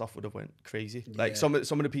some of the stuff would have went crazy. Like some of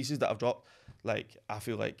the pieces that I've dropped, like I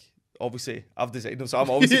feel like obviously I've designed them, so I'm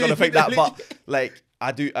obviously going to think that, but like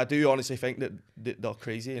I do honestly think that they're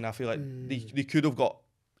crazy, and I feel like they could have got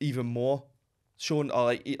even more shown, or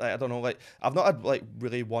like I don't know, like I've not had like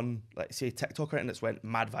really one, like say TikTok or anything that's went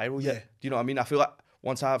mad viral yet. Do you know what I mean? I feel like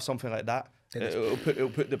once I have something like that, it'll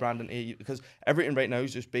put the brand into, because everything right now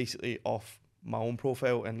is just basically off my own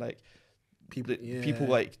profile and like people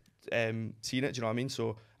like seeing it. Do you know what I mean?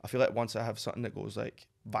 So I feel like once I have something that goes like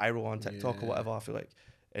viral on TikTok or whatever, I feel like,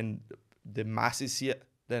 and the masses see it,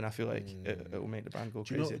 then I feel like it will make the brand go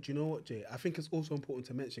crazy. Do you know what, Jay? I think it's also important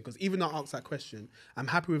to mention, because even though I asked that question, I'm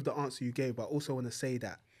happy with the answer you gave, but I also want to say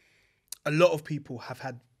that a lot of people have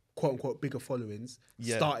had quote unquote bigger followings,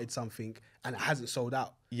 started something, and it hasn't sold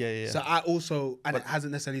out. So I also, and it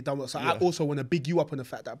hasn't necessarily done well. So I also want to big you up on the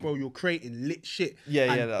fact that, bro, you're creating lit shit.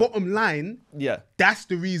 Bottom line, that's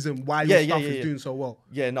the reason why your stuff is doing so well.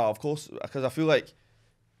 No, of course, because I feel like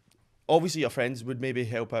obviously your friends would maybe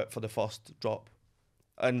help out for the first drop.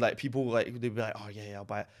 And like people, like they'd be like, oh yeah, I'll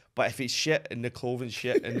buy it. But if it's shit and the clothing's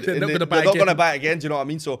shit, and they're not gonna buy it again. Do you know what I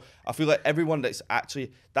mean? So I feel like everyone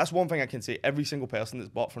that's one thing I can say. Every single person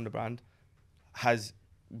that's bought from the brand has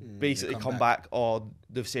basically come back, or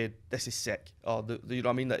they've said this is sick, or you know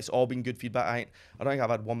what I mean. That it's all been good feedback. I don't think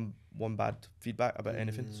I've had one bad feedback about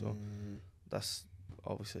anything. So that's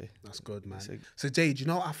obviously that's good, man. So Jay, do you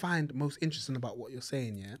know what I find most interesting about what you're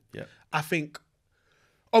saying? Yeah. I think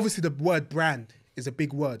obviously the word brand is a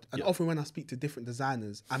big word, and often when I speak to different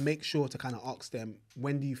designers, I make sure to kind of ask them,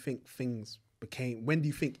 when do you think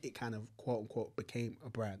it kind of quote unquote became a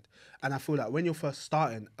brand? And I feel like when you're first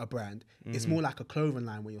starting a brand, it's more like a clothing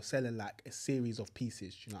line where you're selling like a series of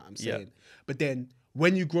pieces. Do you know what I'm saying? But then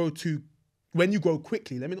when you grow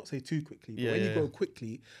quickly, let me not say too quickly, but when you grow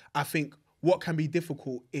quickly, I think what can be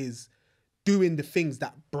difficult is doing the things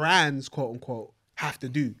that brands quote unquote have to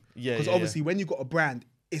do. Because obviously when you've got a brand,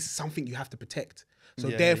 it's something you have to protect. So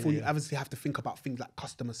therefore, you obviously have to think about things like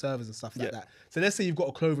customer service and stuff like that. So let's say you've got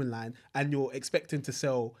a clothing line and you're expecting to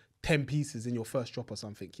sell 10 pieces in your first drop or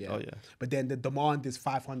something, but then the demand is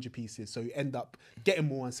 500 pieces, so you end up getting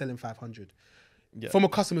more and selling 500. From a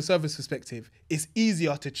customer service perspective, it's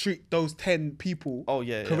easier to treat those 10 people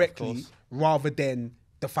correctly rather than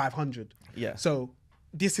the 500. So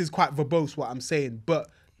this is quite verbose what I'm saying, but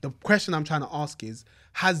the question I'm trying to ask is,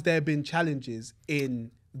 has there been challenges in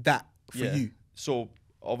that for you? So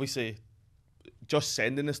obviously just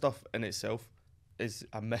sending the stuff in itself is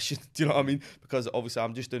a mission. Do you know what I mean? Because obviously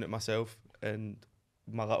I'm just doing it myself, and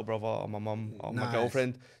my little brother or my mum or my Nice.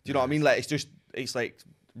 girlfriend. Do you know what I mean? Like it's like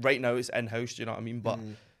right now it's in house. Do you know what I mean? But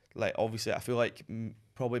like obviously, I feel like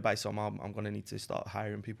probably by summer I'm gonna need to start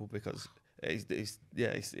hiring people because it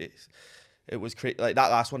was crazy. Like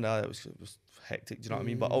that last one there, it was hectic. Do you know what I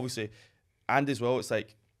mean? But obviously, and as well, it's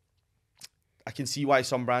like I can see why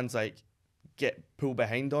some brands like get pulled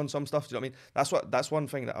behind on some stuff. Do you know what I mean? That's one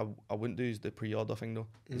thing that I wouldn't do is the pre-order thing though.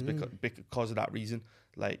 Is because of that reason.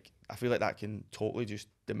 Like I feel like that can totally just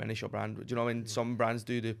diminish your brand. Do you know what I mean? Some brands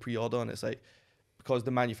do the pre-order and it's like because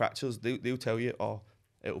the manufacturers they'll tell you, oh,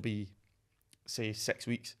 it'll be say 6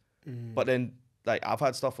 weeks, but then like I've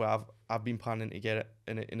had stuff where I've been planning to get it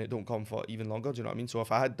and it don't come for even longer. Do you know what I mean? So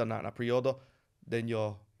if I had done that in a pre-order, then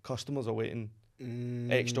your customers are waiting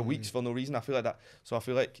extra weeks for no reason. I feel like that. So I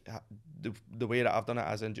feel like the way that I've done it,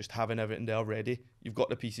 as in just having everything there ready. You've got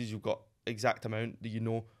the pieces, you've got exact amount. Do you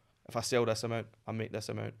know if I sell this amount, I make this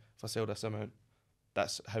amount. If I sell this amount,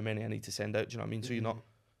 that's how many I need to send out. Do you know what I mean? So you're not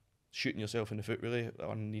shooting yourself in the foot really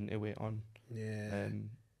on needing to wait on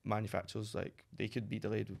manufacturers. Like they could be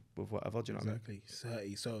delayed with whatever. Do you know what I mean?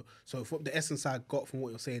 Exactly. So from the essence I got from what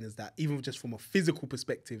you're saying is that even just from a physical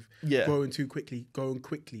perspective, going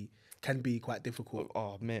quickly can be quite difficult.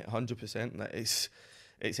 Oh mate, 100%. Like it's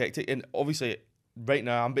hectic, and obviously right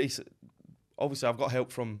now obviously I've got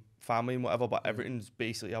help from family and whatever, but everything's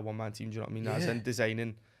basically a one-man team. Do you know what I mean? As in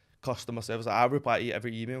designing, customer service. I reply to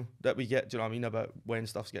every email that we get. Do you know what I mean? About when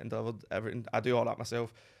stuff's getting delivered. Everything. I do all that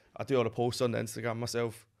myself. I do all the posts on the Instagram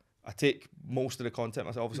myself. I take most of the content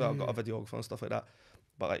myself. Obviously, I've got a videographer and stuff like that.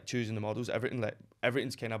 But like choosing the models,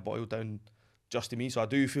 everything's kind of boiled down just to me. So I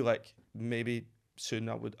do feel like maybe soon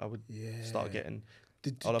I would start getting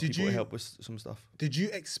other people to help with some stuff. Did you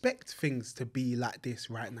expect things to be like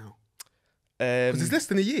this right now? Because it's less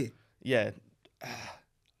than a year. Yeah.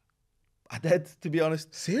 I did, to be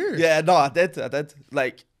honest. Serious? Yeah, no, I did.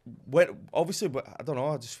 Like, obviously, but I don't know.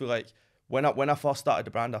 I just feel like when I first started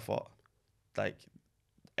the brand, I thought, like,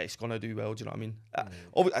 it's gonna do well. Do you know what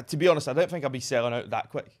I mean? To be honest, I don't think I'd be selling out that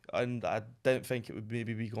quick, and I don't think it would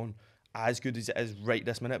maybe be going as good as it is right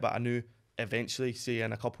this minute. But I knew eventually, say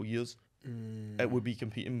in a couple of years, it would be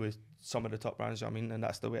competing with some of the top brands. Do you know what I mean? And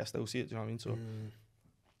that's the way I still see it. Do you know what I mean? So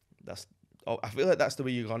I feel like that's the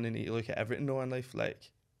way you're gonna need to look at everything though in life.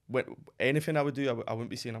 Like, anything I would do, I wouldn't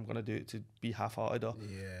be saying I'm gonna do it to be half-hearted or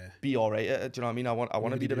be all right at it. Do you know what I mean? I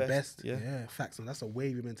want to be the best. Yeah, facts, and that's a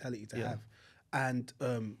wavy mentality to have. And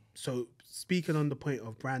so speaking on the point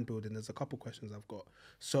of brand building, there's a couple questions I've got.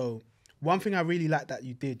 So one thing I really liked that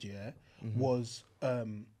you did, was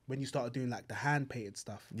when you started doing like the hand painted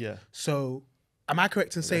stuff. Yeah. So am I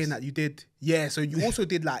correct in saying that you did? Yeah. So you also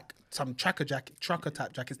did like some trucker type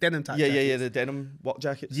jackets, denim type jackets. Yeah, the denim what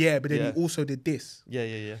jackets. Yeah, but then you also did this.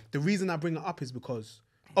 Yeah. The reason I bring it up is because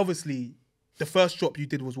obviously the first drop you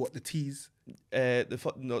did was what, the tees?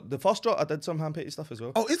 The first drop I did some hand painted stuff as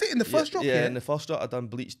well. Oh, is it in the first drop? Yeah, in the first drop I done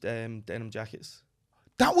bleached denim jackets.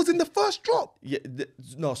 That was in the first drop? Yeah,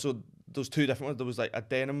 no, so there's two different ones. There was like a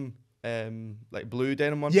denim, like blue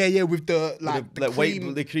denim one. Yeah, with the like the cream,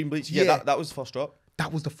 white, the cream bleach. Yeah, that was the first drop.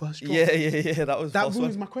 That was the first drop. Yeah. That was that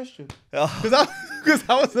ruins my question. Because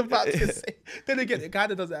I was about to say. Then again, it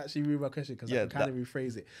kind of doesn't actually ruin my question because I can kind of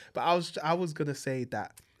rephrase it. But I was gonna say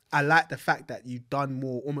that I like the fact that you've done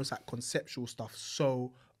more almost like conceptual stuff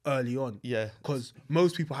so early on. Yeah. Because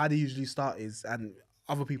most people, how they usually start is, and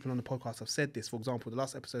other people on the podcast have said this. For example, the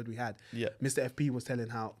last episode we had, Mr. FP was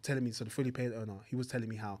telling me, so the fully paid owner, he was telling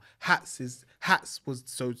me how simple hats with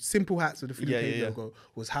the fully paid logo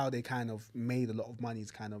was how they kind of made a lot of money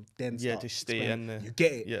to kind of then start to stay in there. You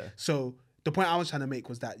get it. Yeah. So the point I was trying to make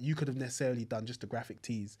was that you could have necessarily done just the graphic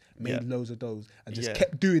tees, made loads of those, and just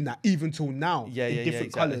kept doing that even till now in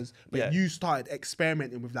different colours. But you started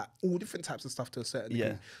experimenting with like all different types of stuff to a certain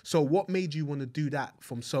degree. So what made you want to do that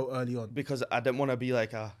from so early on? Because I didn't want to be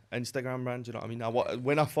like a Instagram brand. You know what I mean?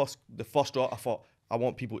 When the first drop, I thought I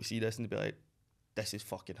want people to see this and to be like, this is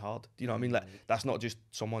fucking hard. Do you know what I mean? Like that's not just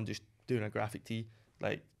someone just doing a graphic tee.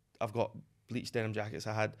 Like I've got bleached denim jackets.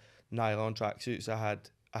 I had nylon tracksuits.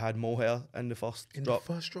 I had mohair in the first drop.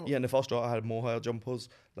 The first drop? Yeah, in the first drop I had mohair jumpers.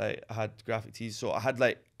 Like I had graphic tees. So I had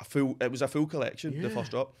like it was a full collection, the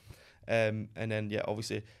first drop. And then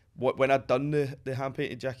obviously when I'd done the hand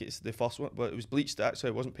painted jackets, the first one, but it was bleached actually,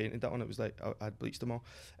 it wasn't painted, that one, it was like I had bleached them all.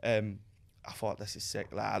 I thought this is sick.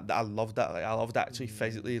 Like I loved that. Like I loved actually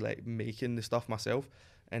physically like making the stuff myself.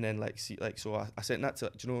 And then so I sent that to,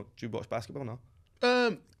 do you watch basketball now?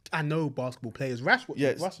 I know basketball players. Rash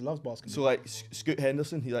loves basketball. So like Scoot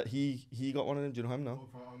Henderson, he got one of them. Do you know him now?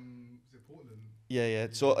 Portland. Yeah.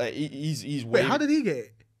 So he's Wait, how did he get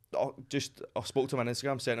it? I spoke to him on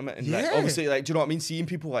Instagram, sent him it, and like obviously like, do you know what I mean? Seeing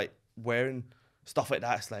people like wearing stuff like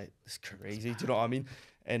that, it's like, it's crazy. Do you know what I mean?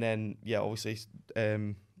 And then obviously,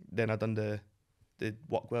 then I done the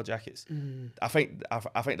workwear jackets. I think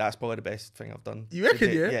that's probably the best thing I've done. You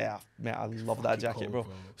reckon? Yeah, mate, I love that jacket, cold, bro.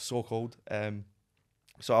 So cold.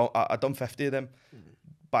 So I done 50 of them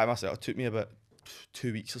by myself. It took me about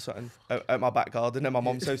 2 weeks or something out my back garden in my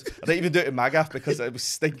mum's house. I didn't even do it in my gaff because it was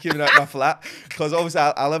stinking out my flat. Because obviously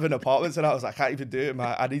I live in apartments and I was like, I can't even do it.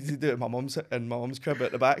 I needed to do it in my mum's crib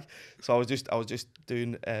at the back. So I was just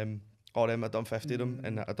doing all them. I done 50 of them,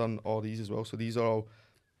 and I done all these as well. So these are all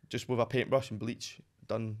just with a paintbrush and bleach.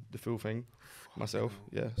 Done the full thing myself.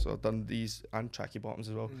 Yeah. So I've done these and tracky bottoms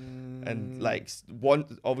as well. And like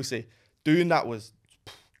obviously doing that was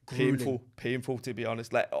painful to be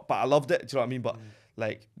honest. Like, but I loved it. Do you know what I mean? But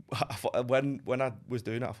like, I thought, when I was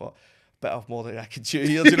doing it, I thought, bit off more than I can chew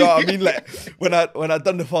here. Do you know what I mean? Like when I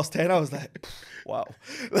done the first 10, I was like, wow,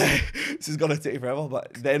 like, this is gonna take forever.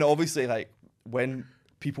 But then obviously, like when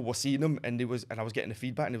people were seeing them and I was getting the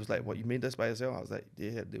feedback and it was like, what, you made this by yourself? I was like,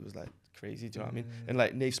 yeah. It was like crazy. Do you know what I mean? And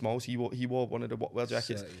like Nave Smalls, he wore one of the workwear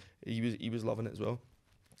jackets. He was loving it as well.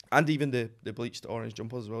 And even the bleached orange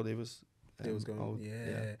jumpers as well. They was going.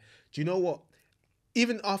 Yeah. Do you know what?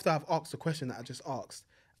 Even after I've asked the question that I just asked,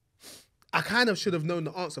 I kind of should have known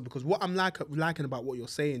the answer, because what I'm liking about what you're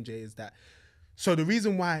saying, Jay, is that, so the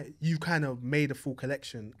reason why you kind of made a full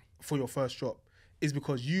collection for your first drop is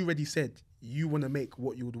because you already said you want to make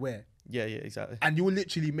what you would wear. Yeah, exactly. And you were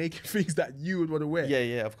literally making things that you would want to wear.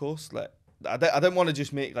 Yeah, of course. Like I didn't want to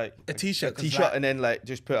just make like a t-shirt and then like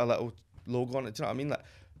just put a little logo on it. Do you know what I mean? Like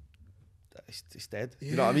it's dead. Yeah.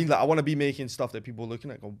 You know what I mean? Like I want to be making stuff that people are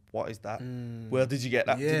looking at, go, what is that? Where did you get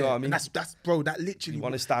that? Yeah. Do you know what I mean? And that's bro. That literally you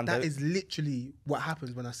want to stand out. That is literally what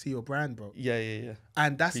happens when I see your brand, bro. Yeah.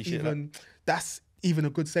 And that's even a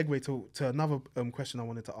good segue to another question I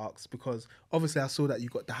wanted to ask, because obviously I saw that you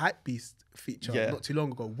got the Hypebeast feature not too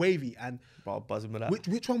long ago, Wavy, and bro, buzzing with that.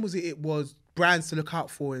 Which one was it? It was brands to look out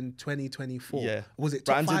for in 2024. Yeah. Was it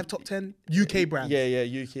top 5, top 10 UK brands? Yeah,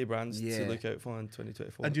 UK brands to look out for in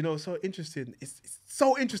 2024. And you know, it's so interesting. It's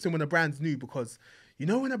so interesting when a brand's new, because you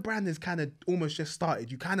know when a brand is kind of almost just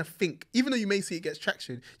started, you kind of think, even though you may see it gets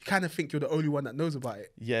traction, you kind of think you're the only one that knows about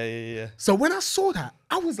it. Yeah. So when I saw that,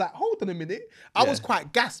 I was like, hold on a minute. I was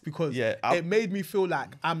quite gassed, because it made me feel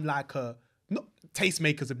like I'm like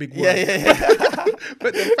tastemaker's a big word. Yeah.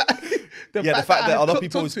 But the fact that other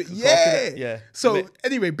people was So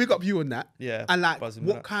anyway, big up you on that. Yeah. And like,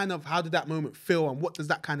 how did that moment feel, and what does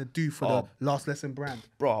that kind of do for the Last Lesson brand?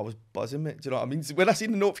 Bro, I was buzzing, mate. Do you know what I mean? When I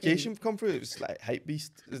seen the notification come through, it was like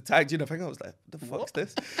Hypebeast tagged you in a thing. I was like, what the fuck's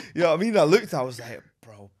this? You know what I mean? I looked, I was like,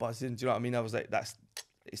 bro, buzzing. Do you know what I mean? I was like,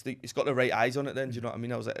 it's got the right eyes on it then. Do you know what I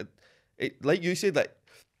mean? I was like, like you said, like,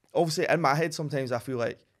 obviously in my head, sometimes I feel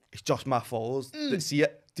like it's just my followers that see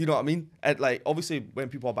it. Do you know what I mean? And like, obviously when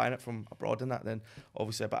people are buying it from abroad and that, then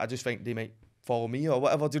obviously, but I just think they might follow me or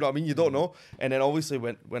whatever. Do you know what I mean? You don't know. And then obviously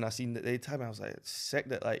when I seen the time, I was like, it's sick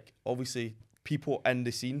that like, obviously people in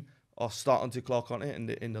the scene are starting to clock on it and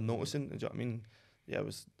they're noticing. Do you know what I mean? Yeah,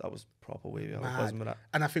 that was proper Wavy. I was buzzing with that.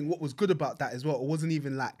 And I think what was good about that as well, it wasn't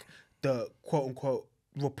even like the quote unquote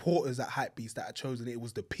reporters at Hypebeast that had chosen it. It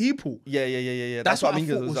was the people. Yeah. That's what I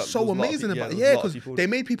thought was so amazing about it. Yeah, because they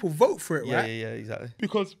made people vote for it, right? Yeah, exactly.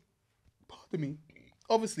 Because, pardon me,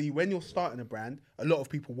 obviously when you're starting a brand, a lot of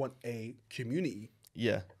people want a community.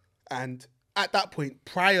 Yeah. And at that point,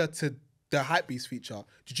 prior to the Hypebeast feature,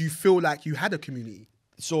 did you feel like you had a community?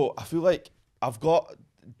 So I feel like I've got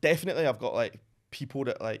like people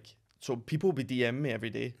that like, so people will be DMing me every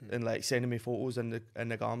day and like sending me photos and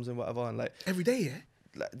the garms and whatever, and like every day,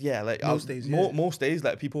 yeah. Like most days,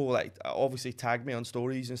 like people like obviously tag me on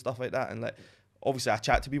stories and stuff like that, and like obviously I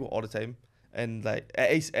chat to people all the time, and like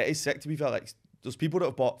it is sick to be fair. Like there's people that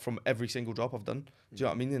have bought from every single drop I've done. Do you know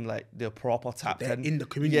what I mean? And like they're proper tapped in the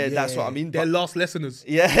community. Yeah, that's what I mean. They're last listeners.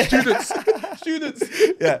 Yeah, students.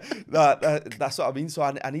 Yeah, that's what I mean. So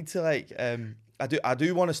I need to like I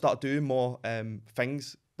do want to start doing more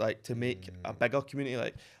things, like to make a bigger community.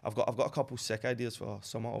 Like I've got a couple sick ideas for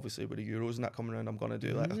summer, obviously with the Euros and that coming around. I'm gonna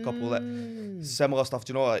do like a couple like similar stuff.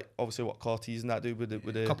 Do you know, like obviously what Cortez and that do with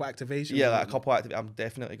the couple activations? Yeah, like a couple I'm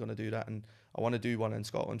definitely gonna do that, and I want to do one in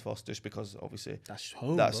Scotland first, just because obviously that's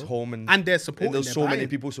home, and they're supporting. And there's so many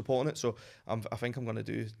people supporting it, so I think I'm gonna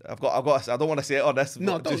do. I've got. I don't want to say it on this.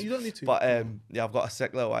 No, you don't need to. But yeah, I've got a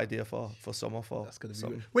sick little idea for summer for. That's gonna be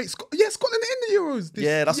something. Wait, Scotland in the Euros.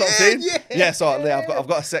 Yeah, that's what I'm saying. Yeah, so I've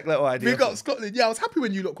got a sick little idea. We got Scotland. Yeah, I was happy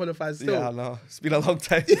when you lot qualified still. Yeah, I know. It's been a long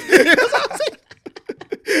time.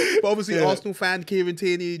 But obviously Arsenal fan, Kieran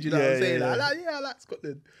Tierney, do you know what I'm saying? Yeah. I like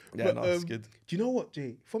Scotland. Yeah, But, no, it's good. do you know what,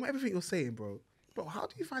 Jay? From everything you're saying, bro, how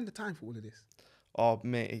do you find the time for all of this? Oh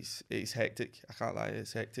mate, it's hectic. I can't lie,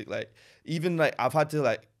 it's hectic. Like even like I've had to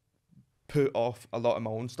like put off a lot of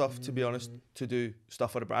my own stuff to be honest, to do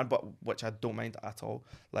stuff for the brand, but which I don't mind at all.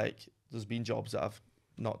 Like there's been jobs that I've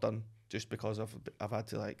not done just because I've had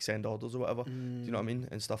to like send orders or whatever. Do you know what I mean?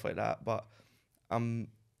 And stuff like that. But I'm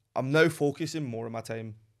now focusing more of my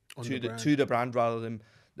time to the brand rather than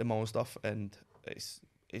my own stuff, and it's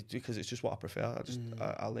because it's just what I prefer.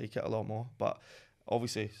 I like it a lot more. But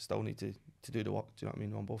obviously still need to do the work, do you know what I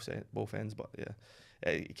mean, on both ends. But yeah,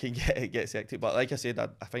 it gets hectic. But like I said,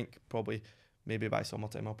 I think probably maybe by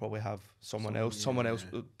summertime I'll probably have someone else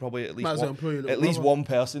probably at least one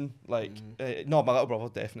person, like no, my little brother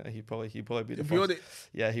definitely. He'd probably be the first.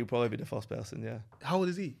 Yeah, he'll probably be the first person. Yeah. How old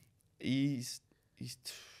is he? He's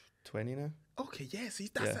 20 now. Okay, yes,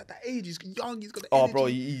 that's at that age. He's young. He's got the energy. energy. Bro,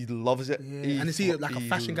 he loves it. Yeah. And is he like a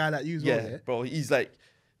fashion guy like you as well? Yeah, bro, he's like.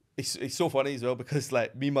 It's so funny as well because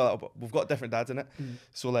like me and my we've got different dads in it,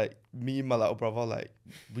 so like me and my little brother, like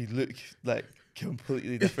we look like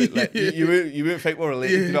completely different. Like you wouldn't think we're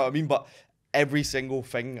related, you know what I mean? But every single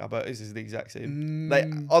thing about us is the exact same.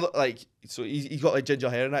 So he's got like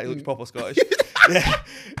ginger hair and that. He looks proper Scottish. Yeah,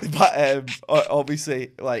 but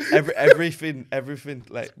obviously like everything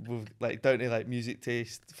like with like down to like music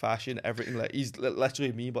taste, fashion, everything. Like he's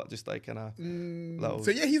literally me, but just like kind of little. So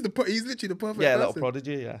yeah, he's literally the perfect. Yeah, person. Little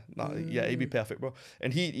prodigy. Yeah, yeah, he'd be perfect, bro.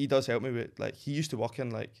 And he does help me with like he used to work in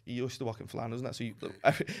flannels and that. So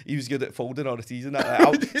he was good at folding all the teas and that.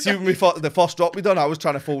 Like, see when the first drop we done, I was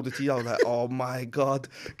trying to fold the tea. I was like, oh my god,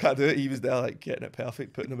 can't do it. He was there like getting it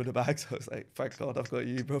perfect, putting them in the bag. So I was like, thank God I've got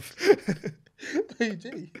you, bro. Hey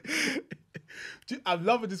Jay, I'm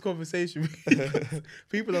loving this conversation because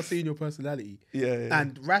people are seeing your personality. Yeah.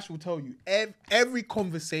 And Rash will tell you every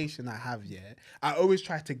conversation I have. Yeah, I always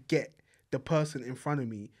try to get the person in front of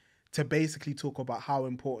me to basically talk about how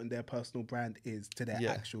important their personal brand is to their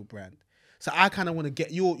actual brand. So I kind of want to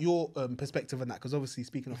get your perspective on that because obviously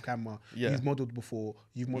speaking off camera, you've modelled before,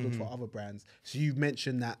 you've modelled for other brands. So you've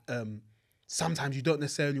mentioned that. Sometimes you don't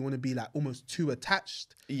necessarily want to be like almost too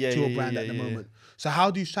attached to your brand at the moment. So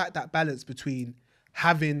how do you strike that balance between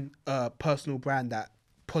having a personal brand that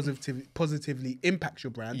positively impacts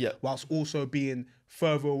your brand whilst also being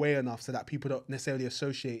further away enough so that people don't necessarily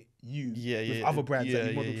associate you with other brands that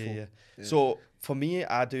you model for? Yeah. So for me,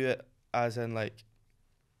 I do it as in like,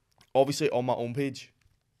 obviously on my own page,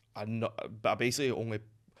 I basically only,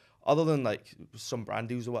 other than like some brand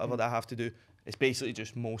deals or whatever that I have to do, it's basically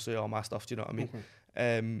just mostly all my stuff, do you know what I mean?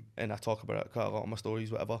 Okay. And I talk about it quite a lot on my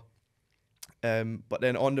stories, whatever. But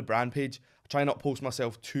then on the brand page, I try not to post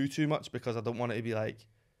myself too much because I don't want it to be like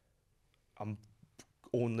I'm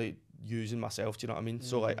only using myself, do you know what I mean?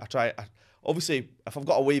 So like obviously if I've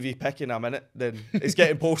got a wavy pic and I'm in it, then it's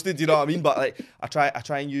getting posted, do you know what I mean? But like I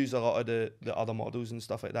try and use a lot of the other models and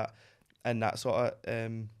stuff like that and that sort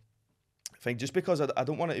of thing, just because I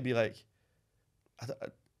don't want it to be like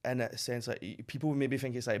in a sense, like people would maybe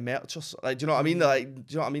think it's like merch or like, do you know what I mean? Like, do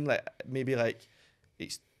you know what I mean? Like maybe like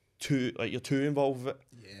it's too like you're too involved with it.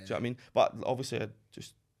 Yeah. Do you know what I mean? But obviously, I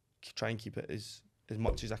just try and keep it as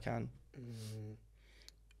much as I can.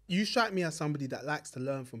 You strike me as somebody that likes to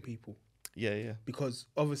learn from people. Yeah. Because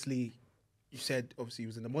obviously, you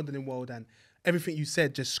was in the modelling world and everything you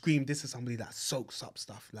said just screamed. This is somebody that soaks up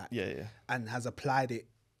stuff, like and has applied it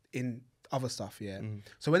in other stuff. Yeah.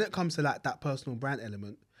 So when it comes to like that personal brand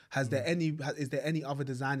element. Is there any other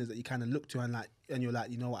designers that you kind of look to and you're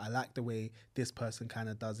like, you know what, I like the way this person kind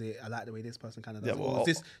of does it. I like the way this person kind of does it. Or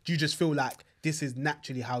do you just feel like this is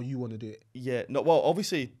naturally how you want to do it? Yeah, no, well,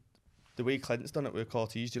 obviously the way Clint's done it with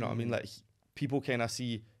Cortez, do you know what I mean? Like people kind of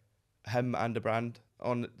see him and the brand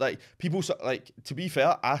on, like people, like to be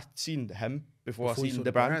fair, I seen him before I seen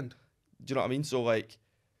the brand. Do you know what I mean? So like,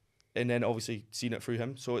 and then obviously seen it through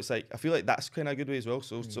him. So it's like, I feel like that's kind of a good way as well.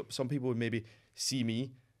 So some people would maybe see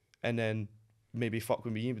me and then maybe fuck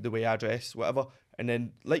with me, the way I dress, whatever. And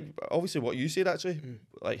then, like, obviously what you said, actually,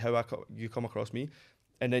 like how you come across me.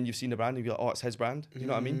 And then you've seen the brand and you're like, oh, it's his brand. You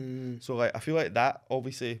know what I mean? So, like, I feel like that,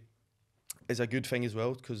 obviously, is a good thing as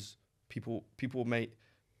well, because people might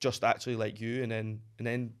just actually like you and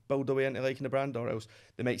then build their way into liking the brand, or else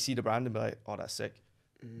they might see the brand and be like, oh, that's sick.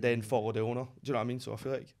 Then follow the owner. Do you know what I mean? So I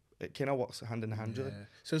feel like it kind of works hand in hand, really.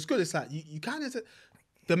 So it's good. It's like, you kind of...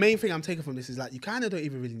 The main thing I'm taking from this is like you kind of don't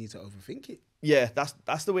even really need to overthink it. Yeah,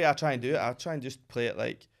 that's the way I try and do it. I try and just play it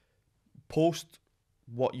like post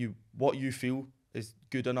what you feel is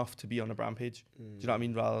good enough to be on a brand page. Do you know what I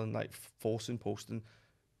mean? Rather than like posting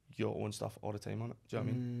your own stuff all the time on it. Do you know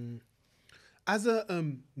what I mean? As a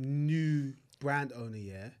new brand owner,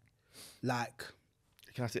 yeah, like.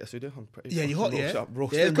 Can I take a studio? I'm pretty. Yeah, you hot, yeah.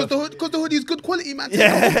 Roasting, because the hoodie's good quality, man.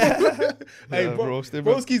 Yeah. Hey, Yeah, bro, roasting,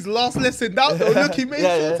 bro. broski's last lesson down. Though, look, he made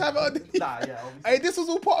sure to have it on. Nah, yeah. Hey, this was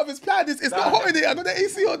all part of his plan. It's not hot in it. I got the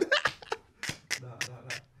AC on. Nah.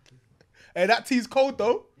 Hey, that tea's cold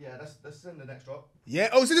though. Yeah, that's in the next drop. Yeah.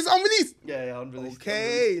 Oh, so this is unreleased. Yeah, unreleased.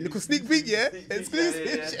 Okay, Unreleased. little sneak peek, yeah. Exclusive.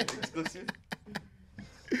 Yeah. Exclusive.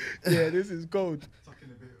 Yeah, this is gold.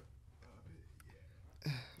 Tucking a bit.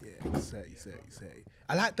 Yeah, say.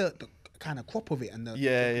 I like the kind of crop of it and the.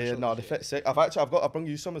 Yeah. No, they fit sick. I'll bring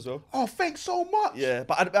you some as well. Oh, thanks so much. Yeah,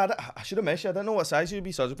 but I should have mentioned I don't know what size you'd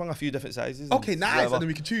be, so I'll just bring a few different sizes. Okay, nice. whatever. And then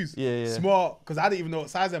we can choose. Yeah. Smart, because I didn't even know what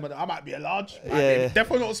size I'm. I might be a large. Yeah.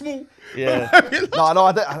 Definitely not small. Yeah. No,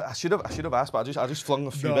 I should have asked, but I just flung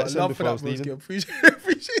a few bits in before I was leaving.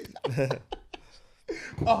 Appreciate that.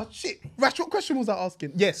 Oh shit! Rash, what question was I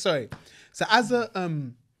asking? Yeah, sorry. So as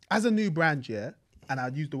a new brand, yeah, and I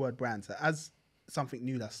use the word brand. So as something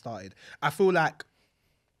new that started, I feel like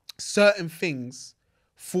certain things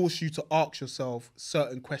force you to ask yourself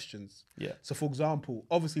certain questions. Yeah. So for example,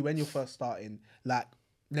 obviously when you're first starting, like,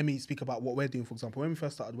 let me speak about what we're doing. For example, when we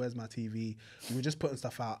first started Where's My TV, we were just putting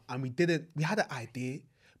stuff out and we had an idea,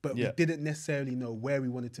 but we didn't necessarily know where we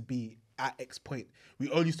wanted to be at X point. We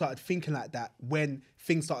only started thinking like that when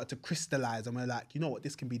things started to crystallize and we're like, you know what,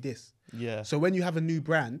 this can be this. Yeah. So when you have a new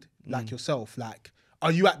brand like yourself, like,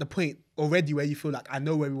 are you at the point already where you feel like I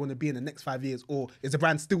know where we want to be in the next 5 years, or is the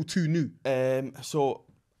brand still too new? So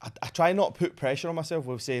I try not to put pressure on myself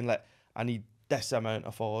with saying like I need this amount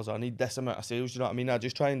of followers, or I need this amount of sales. You know what I mean? I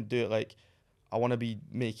just try and do it like I want to be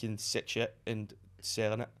making sick shit and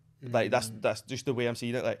selling it. Like that's just the way I'm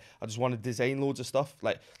seeing it. Like I just want to design loads of stuff.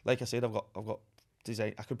 Like I said, I've got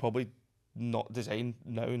design. I could probably not design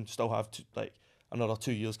now and still have like another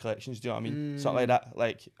 2 years collections. Do you know what I mean? Something like that.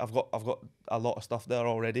 Like I've got a lot of stuff there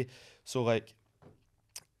already. So like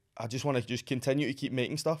I just want to just continue to keep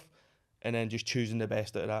making stuff, and then just choosing the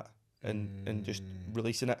best out of that, and just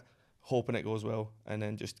releasing it, hoping it goes well, and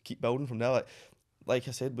then just keep building from there. Like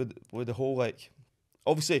I said, with the whole, like,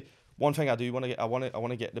 obviously one thing I do want to get, I want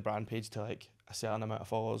to get the brand page to like a certain amount of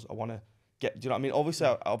followers. I want to get, do you know what I mean? Obviously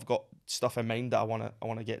I've got stuff in mind that I want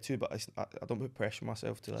to get to, but I don't put pressure on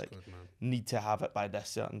myself to like need to have it by this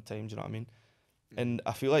certain time. Do you know what I mean? And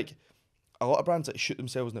I feel like a lot of brands like shoot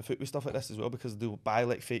themselves in the foot with stuff like this as well, because they'll buy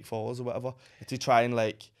like fake followers or whatever to try and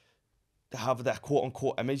like have that quote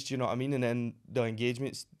unquote image. Do you know what I mean? And then their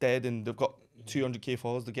engagement's dead, and they've got 200k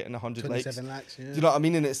followers, they're getting 100 likes. Yeah. Do you know what I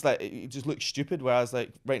mean? And it's like, it just looks stupid. Whereas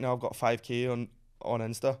like right now I've got 5k on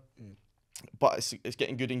Insta, but it's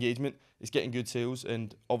getting good engagement, it's getting good sales,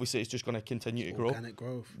 and obviously it's just going to continue to grow. Organic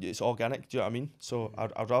growth. It's organic. Do you know what I mean? So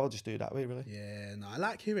I'd rather just do it that way, really. Yeah, no, I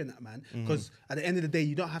like hearing that, man, because at the end of the day,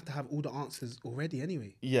 you don't have to have all the answers already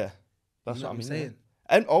anyway. Yeah, that's you know what I'm saying.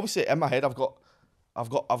 Yeah. And obviously in my head, I've got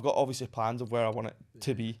obviously plans of where I want it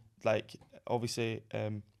to be. Like obviously,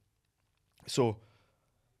 so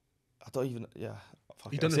I don't even. Yeah.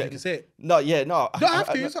 You don't know if you can say it? No, yeah, no. You don't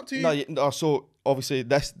have to, it's up to you. No, so obviously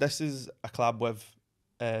this is a collab with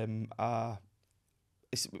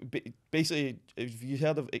it's basically, have you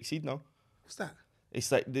heard of Exceed now? What's that?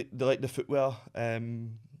 It's like the footwear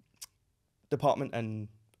department in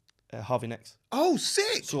Harvey Nicks. Oh,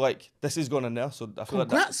 sick! So like this is going in there. So I feel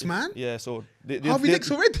congrats, like man. Yeah, so Harvey Nicks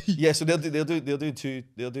already. Yeah, so they're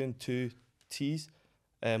doing two tees.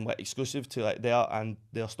 Like exclusive to like there and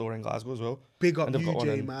their store in Glasgow as well. Big up you,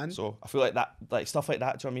 Jay, man. So I feel like that, like stuff like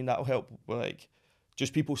that. Do you know what I mean? That'll help with like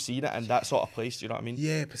just people seeing it in that sort of place. Do you know what I mean?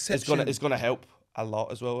 Yeah, perception. It's gonna help a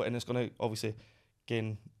lot as well, and it's gonna obviously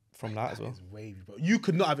gain from that as well. Is wavy, bro. You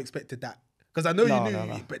could not have expected that, because I know you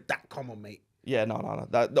knew, but that, come on, mate. Yeah, no.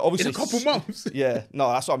 That obviously in a couple months. Yeah,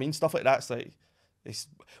 no, that's what I mean. Stuff like that's like, it's.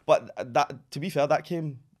 But that, to be fair, that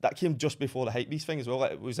came just before the Hypebeast thing as well.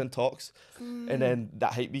 Like, it was in talks, and then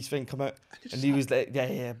that Hypebeast thing come out, and he was like,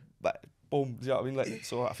 yeah, but boom. Do you know what I mean? Like,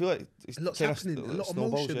 so I feel like it's a lot's happening, a lot of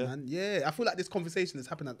motion, man. Yeah, I feel like this conversation has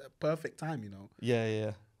happened at the perfect time, you know.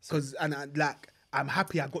 Yeah. Because like, I'm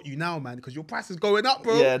happy I got you now, man, because your price is going up,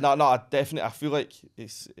 bro. Yeah, no, I feel like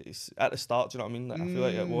it's at the start. Do you know what I mean? Like, I feel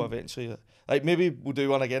like it will eventually. Like maybe we'll do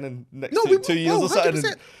one again in next 2 years or something.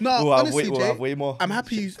 No, we'll honestly, we'll have way more. I'm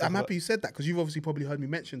happy you said that, because you've obviously probably heard me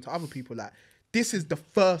mention to other people like, this is the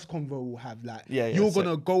first convo we'll have. Like, you're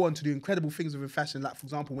gonna go on to do incredible things within fashion. Like, for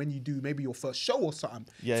example, when you do maybe your first show or something,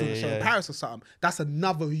 show in Paris or something, that's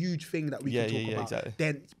another huge thing that we can talk about. Exactly.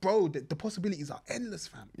 Then, bro, the possibilities are endless,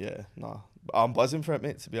 fam. Yeah, no, I'm buzzing for it,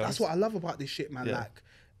 mate. To be honest, that's what I love about this shit, man. Like,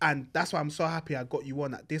 And that's why I'm so happy I got you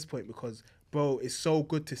on at this point, because, bro, it's so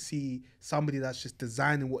good to see somebody that's just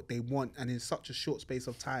designing what they want, and in such a short space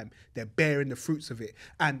of time, they're bearing the fruits of it.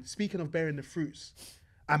 And speaking of bearing the fruits,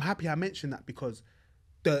 I'm happy I mentioned that, because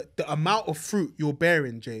the amount of fruit you're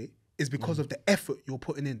bearing, Jay, is because of the effort you're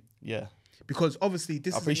putting in. Yeah. Because obviously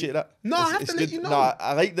this I appreciate that. No, I have to let you know. No,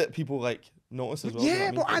 I like that people like notice as well. Yeah, you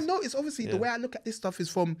know what I mean? but I notice obviously the way I look at this stuff is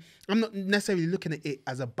from, I'm not necessarily looking at it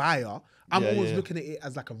as a buyer. I'm always looking at it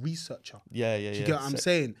as like a researcher. Yeah. Do you get what I'm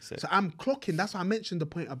saying? So I'm clocking. That's why I mentioned the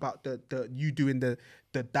point about the you doing the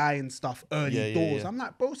dyeing stuff early doors. I'm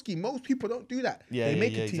like, broski, most people don't do that. They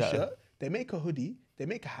make a t-shirt, exactly. They make a hoodie, they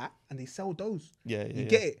make a hat, and they sell those. You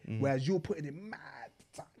get it? Whereas you're putting it mad.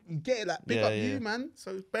 You get it, like, big up you, man.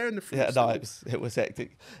 So bearing the fruit. Yeah, no, it was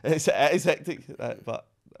hectic. It's hectic, but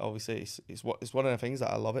obviously it's one of the things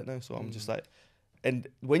that I love it now. So I'm just like, and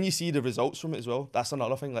when you see the results from it as well, that's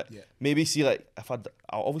another thing. Like maybe see, like, if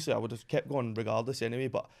obviously I would have kept going regardless anyway,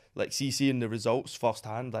 but like seeing the results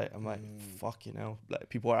firsthand, like I'm like, fucking hell, like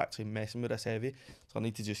people are actually messing with this heavy. So I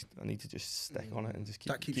need to just stick on it and just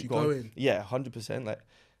keep. That keeps keep you going. Yeah, 100%. Like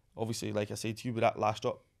obviously, like I said to you with that last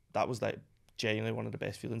drop, that was like genuinely one of the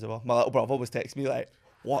best feelings ever. My little brother was texting me like,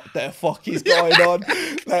 what the fuck is going on?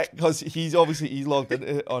 Like, because he's logged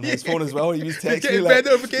in on his phone as well. He was texting me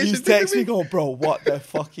like, going, bro, what the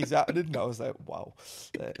fuck is happening? And I was like, wow,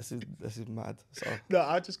 this is mad. So no,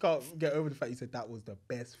 I just can't get over the fact you said that was the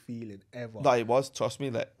best feeling ever. No, it was. Trust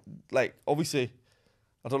me. Like obviously,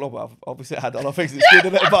 I don't know, but obviously I had other things that's good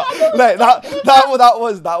in it, but like that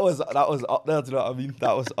was up there. Do you know what I mean?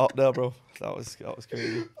 That was up there, bro. That was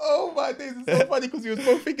crazy. Oh my days, it's so funny because we was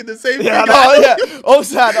both thinking the same thing. Yeah.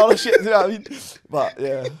 Also had other shit. Do you know what I mean? But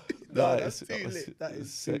yeah, that's too lit. That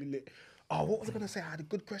is too lit. Oh, what was I gonna say? I had a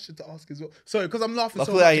good question to ask as well. Sorry, because I'm laughing.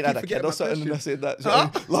 Luckily, I ain't had a kid or something and I said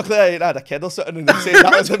that. Luckily, I ain't had a kid or something and I said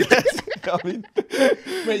that was the best. You know what I mean?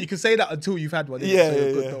 Mate, you can say that until you've had one. Yeah.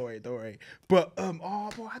 Don't worry. But bro,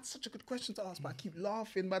 I had such a good question to ask, but I keep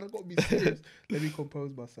laughing, man. I got to be serious. Let me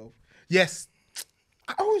compose myself. Yes,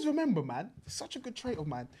 I always remember, man. It's such a good trait of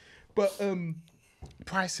mine. But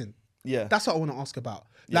pricing. Yeah, that's what I want to ask about.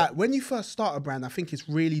 Like when you first start a brand, I think it's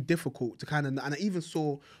really difficult to kind of. And I even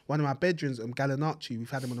saw one of my bedrooms, Gallinacci. We've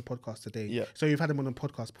had him on the podcast today. Yeah. So you've had him on the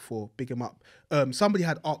podcast before. Big him up. Somebody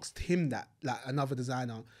had asked him that, like another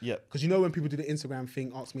designer. Yeah. Because you know when people do the Instagram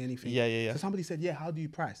thing, ask me anything. Yeah. So somebody said, yeah, how do you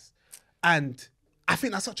price? And I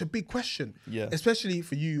think that's such a big question. Yeah. Especially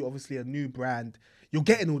for you, obviously a new brand. You're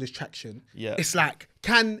getting all this traction. Yeah. It's like,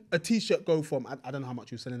 can a t-shirt go from, I don't know how much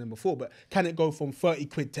you were selling them before, but can it go from 30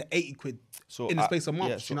 quid to 80 quid in the space of months?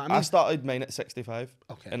 Yeah, so you know what I mean? I started mine at 65.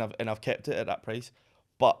 Okay. And I've kept it at that price.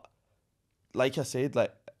 But like I said,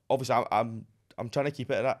 like obviously I'm trying to keep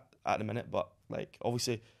it at that at the minute, but like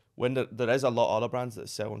obviously when there is a lot of other brands that are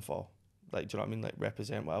selling for, like, do you know what I mean? Like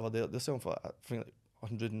Represent, whatever, they're selling for, I think, like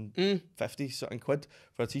 150 something quid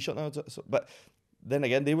for a t-shirt now. So, but then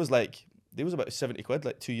again, they was about 70 quid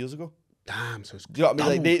like 2 years ago. Damn, so it's do you know what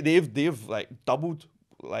I mean? Like they've like doubled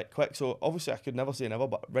like quick. So obviously I could never say never,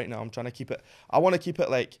 but right now I'm trying to keep it. I want to keep it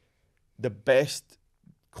like the best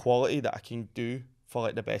quality that I can do for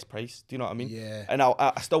like the best price. Do you know what I mean? Yeah. And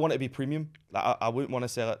I still want it to be premium. Like I wouldn't want to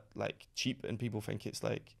sell it like cheap and people think it's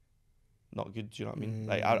like not good. Do you know what I mean?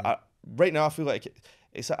 Like I right now I feel like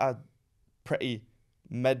it's at a pretty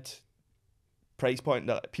mid price point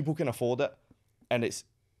that like, people can afford it, and it's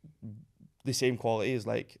the same quality as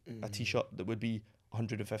like a t-shirt that would be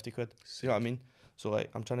 150 quid. You know what I mean? So like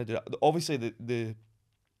I'm trying to do that. Obviously the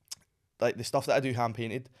like the stuff that I do hand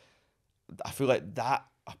painted, I feel like that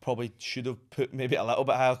I probably should have put maybe a little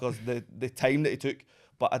bit higher because the time that it took,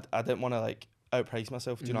 but I didn't want to like outprice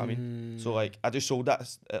myself. Do you know what I mean? So like I just sold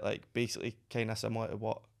that at like basically kind of similar to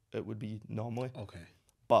what it would be normally. Okay.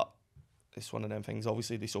 But it's one of them things.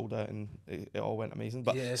 Obviously, they sold out and it all went amazing.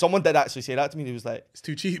 But someone did actually say that to me. He was like, "It's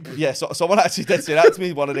too cheap." Yeah, so someone actually did say that to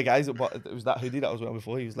me. One of the guys, but it was that hoodie that I was wearing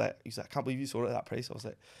before. He was like, "I can't believe you sold it at that price." I was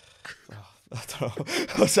like, I don't know.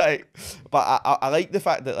 I was like, but I like the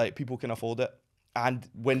fact that like people can afford it, and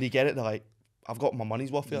when they get it, they're like, "I've got my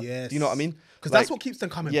money's worth here." Yes. Do you know what I mean? Because like, that's what keeps them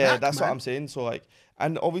coming back. Yeah, that's what I'm saying. So like,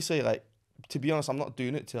 and obviously, like, to be honest, I'm not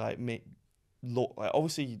doing it to like make like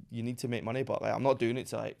obviously you need to make money, but like I'm not doing it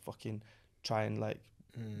to like fucking try and like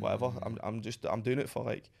whatever. I'm doing it for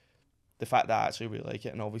like the fact that I actually really like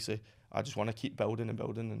it, and obviously I just want to keep building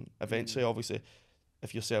and eventually obviously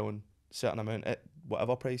if you're selling a certain amount at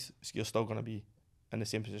whatever price, you're still going to be in the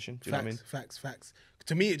same position. Do you know what I mean? Facts.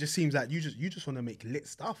 To me it just seems like you just want to make lit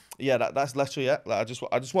stuff. Yeah, that's literally it. Like I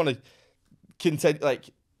just want to continue. Like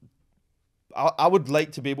I would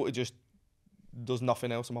like to be able to just, there's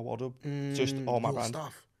nothing else in my wardrobe, just all my brand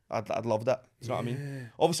stuff. I'd love that. Do you know what I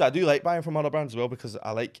mean? Obviously, I do like buying from other brands as well because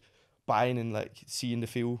I like buying and like seeing the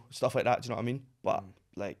feel, stuff like that. Do you know what I mean? But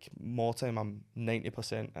like more time, I'm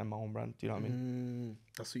 90% in my own brand. Do you know what I mean?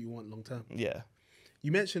 That's what you want long term. Yeah.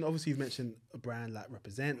 You mentioned, obviously, you've mentioned a brand like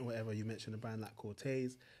Represent or whatever. You mentioned a brand like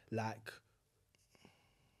Cortez. Like,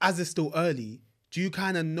 as it's still early, do you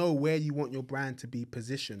kind of know where you want your brand to be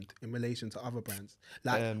positioned in relation to other brands?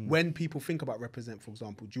 Like, when people think about Represent, for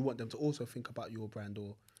example, do you want them to also think about your brand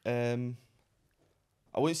or?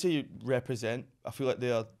 I wouldn't say Represent. I feel like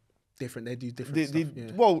they are different. They do different stuff.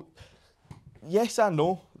 Yeah. Well, yes and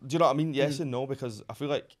no. Do you know what I mean? Yes and no, because I feel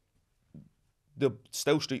like they're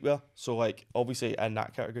still streetwear. So like obviously in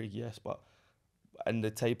that category, yes, but in the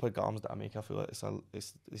type of garments that I make, I feel like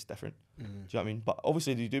it's different. Do you know what I mean? But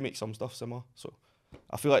obviously they do make some stuff similar. So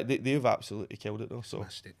I feel like they've absolutely killed it though. So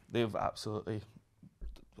Smashed it. They've absolutely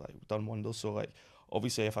like done wonders. So like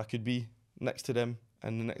obviously if I could be next to them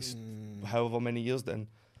in the next however many years, then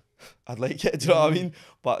I'd like it. Do you know what I mean?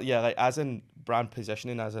 But yeah, like as in brand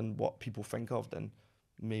positioning, as in what people think of, then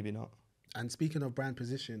maybe not. And speaking of brand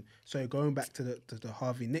position, so going back to the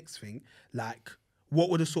Harvey Nicks thing, like what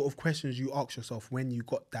were the sort of questions you asked yourself when you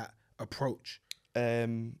got that approach?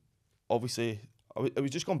 Obviously, I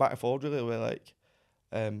was just going back and forward really with like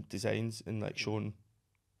designs and like showing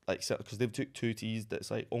like because they've took 2 T's that's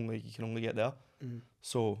like you can only get there.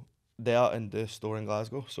 So they are in the store in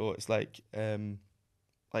Glasgow. So it's like I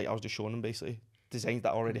was just showing them basically designs that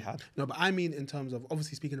I already had. No, but I mean in terms of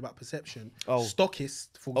obviously speaking about perception, stockists,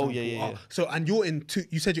 for example. Yeah. So and you're in 2.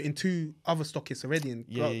 You said you're in 2 other stockists already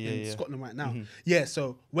in Scotland right now. Yeah.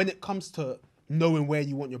 So when it comes to knowing where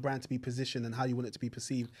you want your brand to be positioned and how you want it to be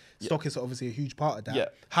perceived, stockists are obviously a huge part of that. Yeah.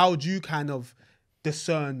 How do you kind of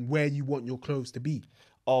discern where you want your clothes to be?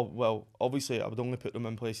 Oh well, obviously I would only put them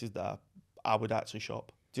in places that I would actually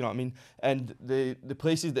shop. Do you know what I mean? And the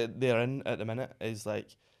places that they're in at the minute is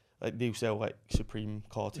like they'll sell like Supreme,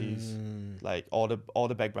 Cortez, like all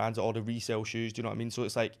the big brands, all the resale shoes. Do you know what I mean? So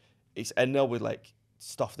it's like it's in there with like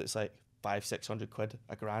stuff that's like 500-600 quid,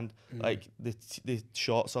 a grand. Like the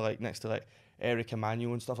shorts are like next to like Eric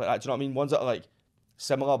Emanuel and stuff like that. Do you know what I mean? Ones that are like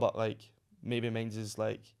similar, but like maybe mine's is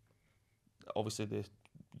like obviously the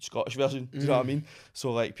Scottish version. Do you know what I mean?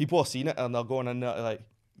 So like people are seeing it and they're going in there to, like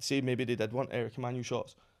say maybe they did want Eric Emanuel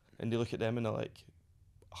shorts and they look at them and they're like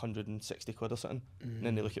 160 quid or something, and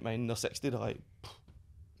then they look at mine and they're 60. They're like,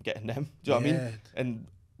 getting them. Do you know what I mean? And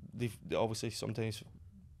they obviously sometimes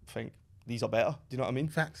think these are better. Do you know what I mean?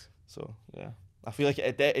 Facts. So yeah, I feel like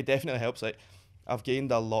it definitely helps. Like I've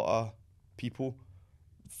gained a lot of people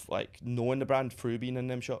like knowing the brand through being in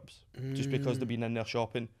them shops, just because they've been in there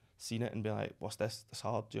shopping, seen it and been like, what's this? It's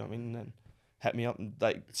hard. Do you know what I mean? And then hit me up and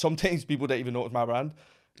like sometimes people don't even know it's my brand.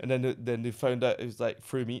 And then they found out it was like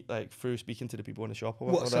through me, like through speaking to the people in the shop.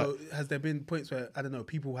 Or so has there been points where, I don't know,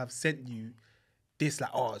 people have sent you this,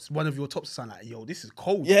 like, oh, it's one of your tops, or like, yo, this is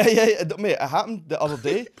cold. Yeah, mate, it happened the other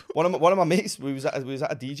day. one of my mates, we was at a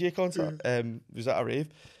DJ concert, we was at a rave,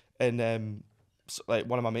 and like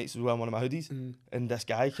one of my mates was wearing one of my hoodies, and this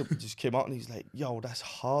guy just came out and he's like, yo, that's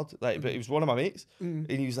hard. Like, but he was one of my mates, and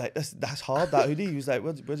he was like, that's hard, that hoodie. He was like,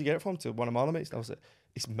 where'd you get it from? To one of my other mates, and I was like,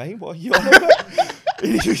 it's mine. What are you on about?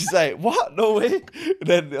 And he was like, what? No way. And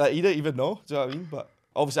then like he didn't even know. Do you know what I mean? But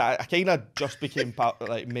obviously I kind of just became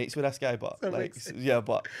like mates with this guy. But that like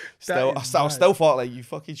but still I still thought like you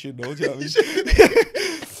fucking should know. Do you know what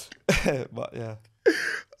I mean? But yeah.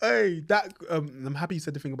 Hey, that I'm happy you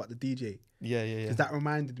said the thing about the DJ. Yeah. Because that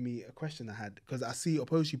reminded me a question I had. Because I see a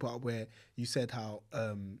post you put up where you said how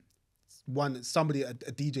somebody a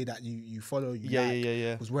DJ that you follow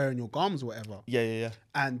was wearing your garms or whatever. Yeah.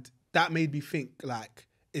 And that made me think, like,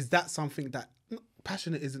 is that something that,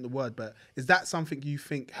 passionate isn't the word, but is that something you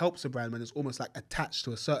think helps a brand when it's almost like attached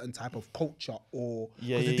to a certain type of culture? Or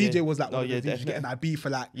because the DJ was like one of the DJs getting that beef for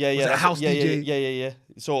like a house DJ. Yeah.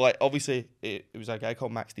 So like obviously it was a guy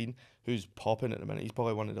called Max Dean who's popping at the minute. He's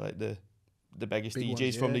probably one of the biggest DJs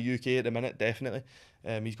ones, from the UK at the minute, definitely.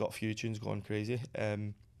 He's got a few tunes going crazy.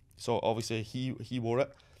 So obviously he wore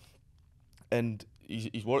it, and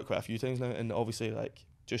he's wore it quite a few times now, and obviously like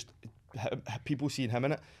just people seeing him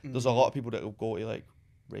in it. There's a lot of people that will go to like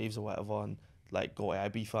raves or whatever and like go to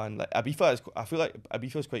Ibiza, and like I feel like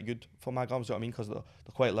Ibiza is quite good for my garms. You know what I mean? Because they're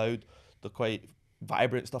quite loud, they're quite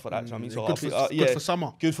vibrant, stuff like that. Do you know what I mean? So good for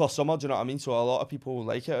summer. Good for summer. Do you know what I mean? So a lot of people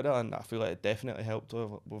like it, and I feel like it definitely helped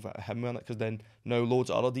with him wearing it, because then now loads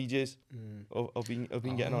of other DJs have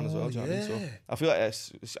been getting on as well. Do you know what I mean? So I feel like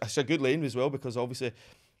it's a good lane as well, because obviously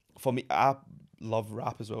for me, I love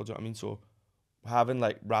rap as well. Do you know what I mean? So having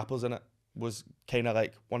like rappers in it was kind of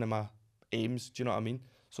like one of my aims. Do you know what I mean?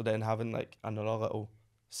 So then having like another little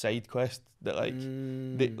side quest that like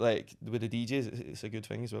with the DJs, it's a good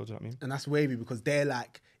thing as well. Do you know what I mean? And that's wavy because they're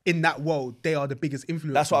like in that world, they are the biggest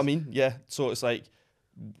influencers. That's what I mean. Yeah. So it's like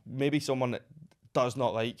maybe someone that does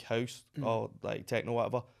not like house or like techno,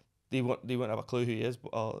 whatever. They won't have a clue who he is,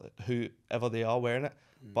 or whoever they are wearing it.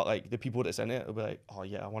 But like the people that's in it will be like, oh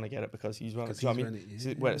yeah, I want to get it because he's wearing it. Do you know what I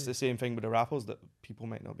mean? When it's the same thing with the rappers that people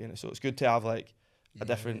might not be in it. So it's good to have like a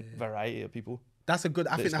different variety of people. That's a good.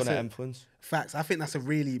 I think that's gonna influence. Facts. I think that's a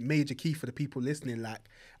really major key for the people listening. Like,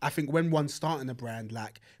 I think when one's starting a brand,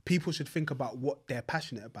 like people should think about what they're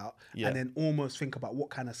passionate about, and then almost think about what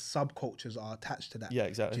kind of subcultures are attached to that. Yeah,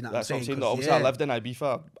 exactly. Do you know that's what I'm saying? Obviously, I lived in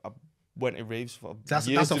Ibiza. I went to raves for that's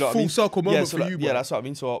years. That's a full circle moment so for you, bro. Yeah, that's what I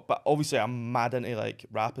mean. So, but obviously, I'm mad into like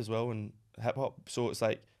rap as well and hip hop. So it's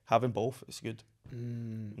like having both. It's good.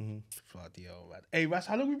 Bloody hell, man. Hey, Rash,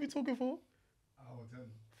 how long have we been talking for? Oh, 10.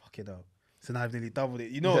 Fuck it up. So now I've nearly doubled it.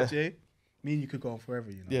 You know what, Jay? Me and you could go on forever,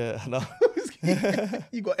 you know? Yeah, I know.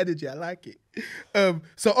 You got energy. I like it.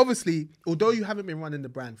 So obviously, although you haven't been running the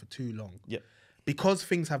brand for too long, because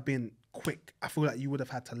things have been quick, I feel like you would have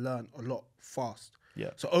had to learn a lot fast. Yeah.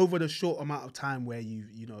 So over the short amount of time where you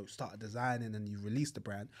started designing and you released the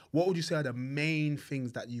brand, what would you say are the main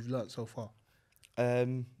things that you've learned so far?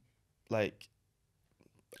 Like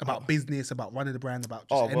about business, about running the brand, about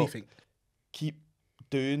just anything. Well, keep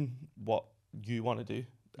doing what you want to do,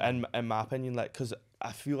 and in my opinion, like, because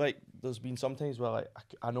I feel like there's been some times where like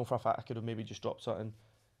I know for a fact I could have maybe just dropped something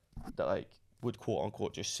that like would quote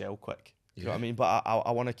unquote just sell quick. You know what I mean? But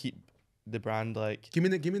I want to keep the brand like. Give me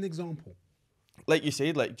an example. Like you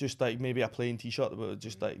said, like just like maybe a plain t-shirt that would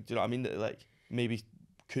just like, do you know what I mean? That like maybe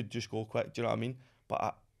could just go quick. Do you know what I mean?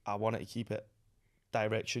 But I wanted to keep it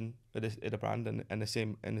direction of the brand in the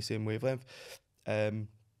same wavelength.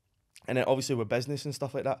 And then obviously with business and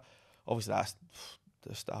stuff like that, obviously that's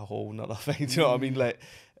just a whole nother thing. Do you know what I mean? Like,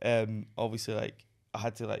 obviously, like I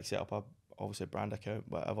had to like set up a brand account,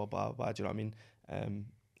 whatever, blah blah. Do you know what I mean?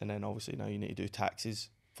 And then obviously now you need to do taxes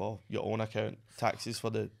for your own account, taxes for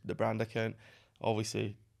the brand account.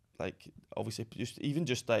 Obviously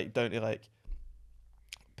just like down to like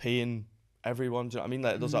paying everyone. Do you know what I mean?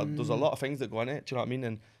 Like there's a lot of things that go in it. Do you know what I mean?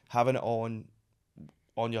 And having it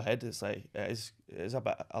on your head, it's like it is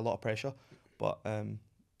a lot of pressure, but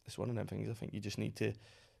it's one of them things I think you just need to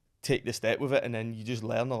take the step with it, and then you just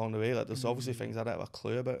learn along the way. Like there's obviously things I don't have a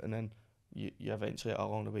clue about, and then you eventually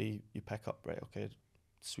along the way you pick up, right, okay,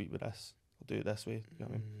 sweet with this, I'll do it this way. You know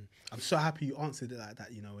what I mean? I'm so happy you answered it like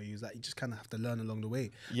that, you know, where you was like, you just kind of have to learn along the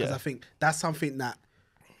way. Because Yeah. I think that's something that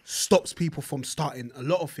stops people from starting a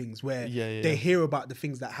lot of things, where they hear about the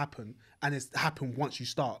things that happen and it's happened once you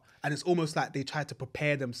start, and it's almost like they try to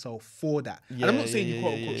prepare themselves for that. And I'm not saying you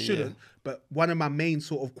quote unquote shouldn't, but one of my main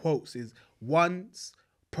sort of quotes is, once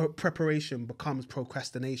preparation becomes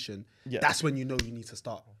procrastination, that's when you know you need to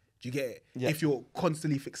start. Do you get it? Yeah. If you're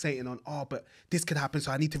constantly fixating on, but this could happen,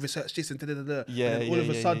 so I need to research this and da-da-da-da. And then all of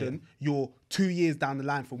a sudden, you're 2 years down the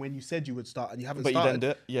line from when you said you would start and you haven't started. But you didn't do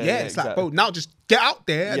it. Yeah, it's like, bro, now just get out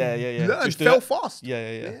there and learn, just fail fast.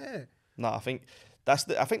 Yeah. No, I think that's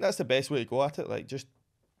the best way to go at it. Like, just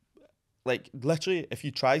like literally, if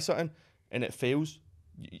you try something and it fails,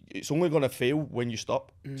 it's only gonna fail when you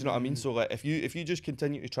stop. Do you know what I mean? So like, if you just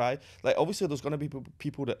continue to try, like obviously there's gonna be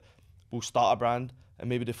people that will start a brand and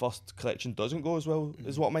maybe the first collection doesn't go as well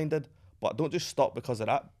as what mine did. But don't just stop because of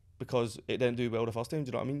that, because it didn't do well the first time. Do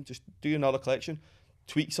you know what I mean? Just do another collection,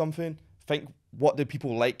 tweak something, think what do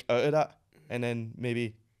people like out of that, and then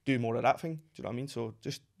maybe do more of that thing. Do you know what I mean? So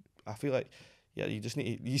just, I feel like, yeah, you just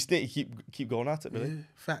need to keep going at it, really. Yeah,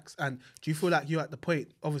 facts. And do you feel like you're at the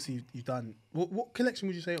point, obviously you've done, what collection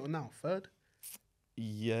would you say on now? Third?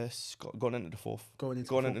 Yes, going into the fourth. Going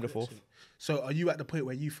into the fourth. So are you at the point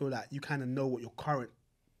where you feel like you kind of know what your current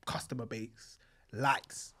customer base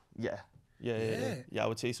likes? Yeah, I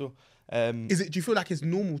would say so. Do you feel like it's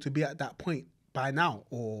normal to be at that point by now,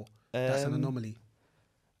 or that's an anomaly?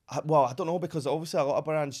 I don't know, because obviously a lot of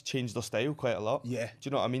brands change their style quite a lot. Yeah. Do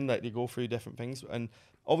you know what I mean? Like, they go through different things, and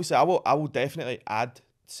obviously I will definitely add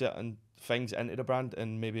certain things into the brand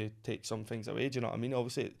and maybe take some things away. Do you know what I mean?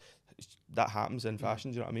 Obviously that happens in fashion.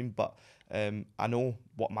 Do you know what I mean? But I know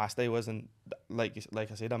what my style is, and like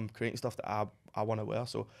I said, I'm creating stuff that I want to wear.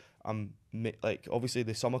 So I'm like, obviously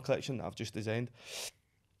the summer collection that I've just designed,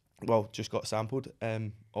 well, just got sampled.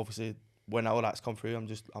 Obviously when all that's come through,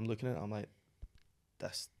 I'm looking at it, I'm like,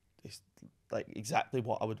 this is like exactly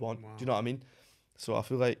what I would want. Wow. Do you know what I mean? So I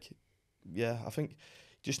feel like, yeah, I think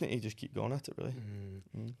just need to just keep going at it, really.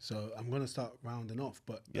 So I'm going to start rounding off,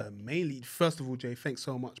 but mainly, first of all, Jay, thanks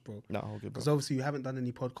so much, bro. No, all good, bro. Because obviously you haven't done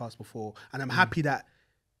any podcasts before, and I'm happy that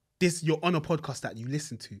you're on a podcast that you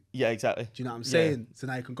listen to. Yeah, exactly. Do you know what I'm saying? So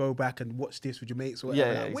now you can go back and watch this with your mates or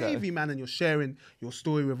whatever. Yeah, exactly. Wavy, man, and you're sharing your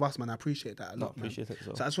story with us, man. I appreciate that a lot, man. Appreciate it as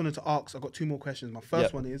well. So I just wanted to ask, I've got 2 more questions. My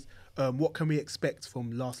first one is, what can we expect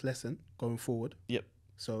from Last Lesson going forward? Yep.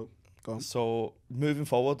 So, go on. So, moving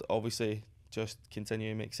forward, obviously, just continue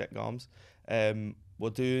to make sick garms. We're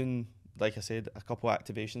doing, like I said, a couple of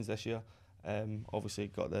activations this year. Obviously,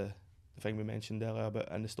 got the thing we mentioned earlier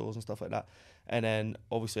about in the stores and stuff like that. And then,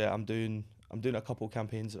 obviously, I'm doing a couple of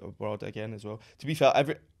campaigns abroad again as well. To be fair,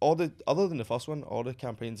 other than the first one, all the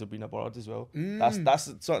campaigns have been abroad as well.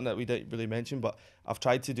 That's something that we didn't really mention, but I've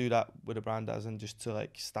tried to do that with the brand as in just to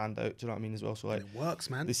like stand out. Do you know what I mean as well? So like and it works,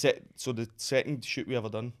 man. the second shoot we ever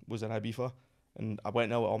done was in Ibiza, and I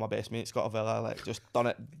went out with all my best mates, got a villa, like just done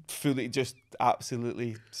it fully, just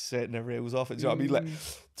absolutely setting the rails off it. Do you know what I mean? Like,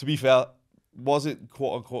 to be fair, wasn't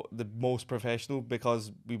quote unquote the most professional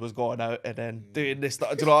because we was going out and then doing this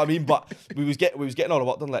stuff. Do you know what I mean? But we was getting all the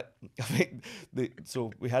work done. Like, I think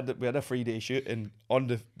we had a 3-day shoot, and on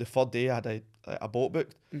the 3rd day I had a boat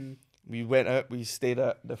booked. We went out, we stayed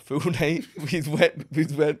out the full night. we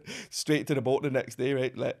went straight to the boat the next day,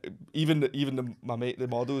 right? Like even my mate, the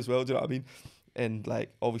model as well. Do you know what I mean? And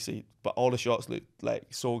like obviously, but all the shots looked like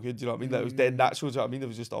so good. Do you know what I mean? Like, it was dead natural. Do you know what I mean? It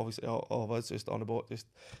was just obviously all of us just on the boat. Just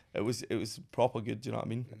it was proper good. Do you know what I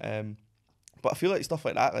mean? But I feel like stuff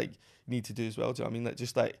like that, like, you need to do as well. Do you know what I mean? Like,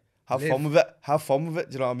 just like have fun with it. Have fun with it.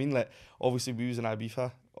 Do you know what I mean? Like, obviously we was in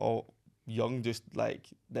Ibiza, all young, just like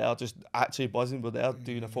they're just actually buzzing. We're there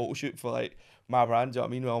doing a photo shoot for like my brand. Do you know what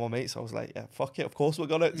I mean? With all my mates. I was like, yeah, fuck it. Of course we're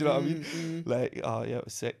gonna. Do you know what I mean? Like, oh yeah, it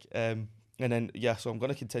was sick. And then so I'm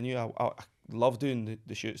gonna continue. I love doing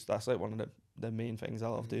the shoots. That's like one of the main things I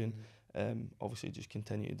love doing. Obviously just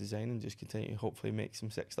continue to design and just continue to hopefully make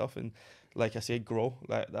some sick stuff, and like I said, grow.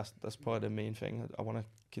 Like that's probably the main thing. I want to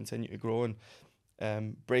continue to grow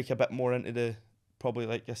and break a bit more into the, probably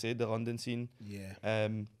like I said, the London scene.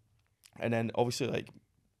 And then obviously like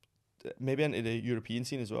maybe into the European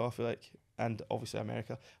scene as well, I feel like, and obviously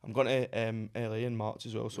America. I'm going to LA in March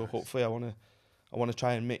as well, so hopefully I want to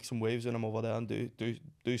try and make some waves when I'm over there and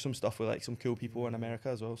do some stuff with like some cool people in America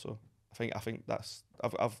as well. So I think that's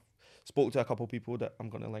I've spoke to a couple of people that I'm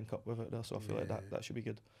going to link up with it there, so I feel like that should be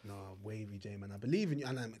good. No, wavy, Jay, man. I believe in you,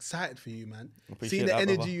 and I'm excited for you, man. Seeing the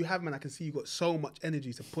energy brother. you have, man, I can see you got so much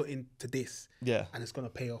energy to put into this. Yeah. And it's going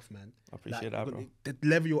to pay off, man. I appreciate that, bro. The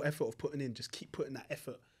level your effort of putting in, just keep putting that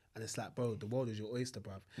effort. And it's like, bro, the world is your oyster,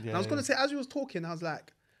 bruv. Yeah, and I was going to say, as you was talking, I was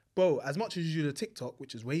like, bro, as much as you do the TikTok,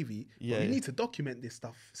 which is wavy, you need to document this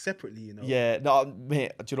stuff separately, you know? Yeah, no,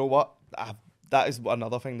 mate, do you know what? That is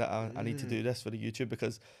another thing that I need to do this for the YouTube,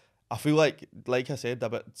 because I feel like I said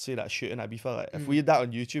about, say, that shoot in Ibiza, like, if we had that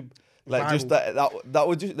on YouTube, like, just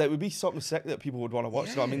that would be something sick that people would want to watch.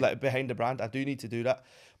 You know what I mean? Like, behind the brand, I do need to do that,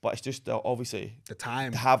 but it's just obviously the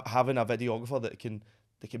time, having a videographer that can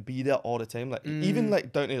be there all the time. Like, even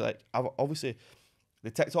like down to like, obviously the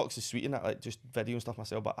TikToks is sweet in that, like, just video and stuff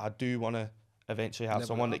myself, but I do want to eventually have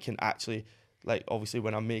someone that can actually, like, obviously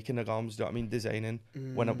when I'm making the garms, do you know what I mean, designing,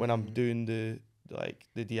 when I'm doing the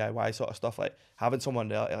DIY sort of stuff, like, having someone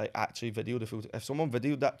there to, like, actually video the food. If someone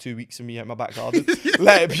videoed that 2 weeks of me out my back garden,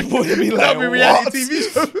 like, people would be like, what?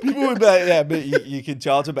 People would be like, yeah, mate, you can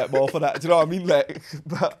charge a bit more for that. Do you know what I mean? Like,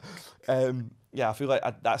 but yeah, I feel like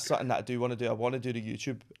that's something that I do want to do. I want to do the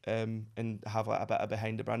YouTube and have like a bit of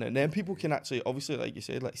behind the brand, and then people can actually, obviously, like you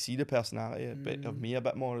said, like, see the personality a bit of me a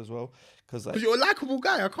bit more as well, because like, you're a likable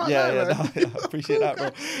guy. I can't lie, I appreciate that,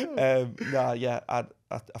 bro.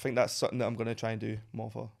 I think that's something that I'm going to try and do more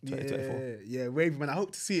for 2024. Yeah, wavy, man. I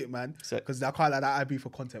hope to see it, man. Because I can't like that IB for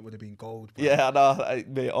content would have been gold, bro. Yeah, I know,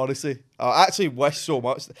 mate, honestly. I actually wish so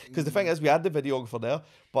much. Because the thing is, we had the videographer there,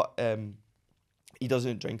 but he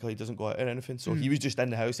doesn't drink or he doesn't go out or anything. So he was just in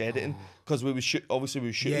the house editing. Because we were shooting for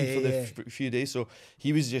the few days. So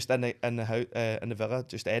he was just in the house, in the villa,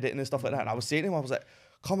 just editing and stuff like that. And I was saying to him, I was like,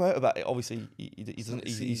 come out about it. Obviously,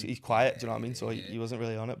 he's quiet, do you know what I mean? So he wasn't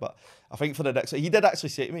really on it. But I think for the next, he did actually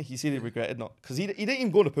say to me, he said he regretted not, because he didn't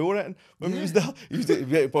even go to the pool or anything when he was there.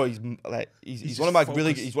 He's one of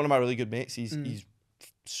my really good mates. He's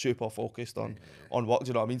super focused on work, do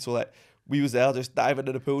you know what I mean? So like, we was there just diving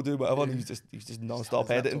into the pool, doing whatever, and he was just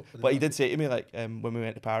non-stop editing. But he did say to me, like, when we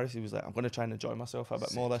went to Paris, he was like, I'm going to try and enjoy myself a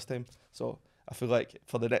bit more this time. So I feel like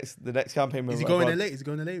for the next campaign, is he going to LA? Is he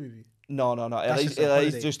going to LA with you? No.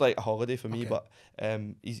 It's just like a holiday for me, but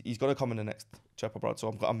he's going to come in the next trip abroad,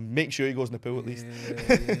 so I'm making sure he goes in the pool at least.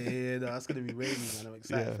 No, that's going to be wavy, man. I'm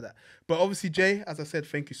excited for that. But obviously, Jay, as I said,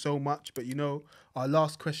 thank you so much. But you know, our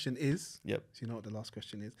last question is, so you know what the last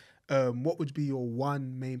question is, what would be your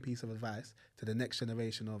one main piece of advice to the next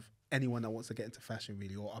generation of anyone that wants to get into fashion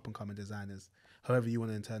really, or up and coming designers, however you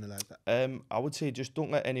want to internalize that? I would say just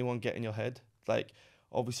don't let anyone get in your head. Like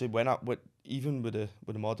obviously even with the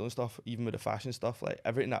model and stuff, even with the fashion stuff, like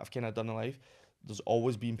everything that I've kind of done in life, there's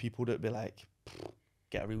always been people that be like,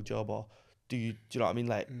 get a real job, or do you know what I mean?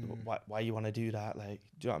 Like why you want to do that? Like,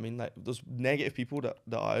 do you know what I mean? Like there's negative people that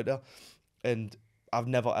are out there, and I've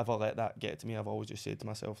never ever let that get to me. I've always just said to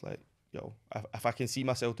myself like, yo, if I can see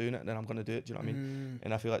myself doing it, then I'm gonna do it. Do you know what I mean?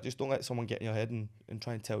 And I feel like just don't let someone get in your head and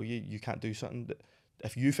try and tell you can't do something. That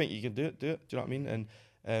if you think you can do it, do it. Do you know what I mean?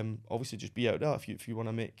 And obviously just be out there. If you want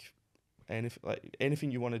to make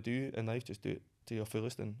anything you want to do in life, just do it to your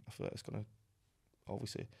fullest. And I feel like it's gonna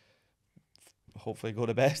obviously hopefully go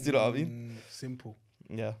the best. Do you know what I mean? Simple.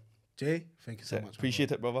 Yeah. Jay, thank you so much.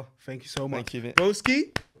 Appreciate it, brother. Thank you so much. Thank you, mate.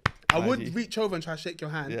 Broski, I would reach over and try to shake your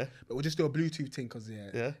hand, but we'll just do a Bluetooth thing because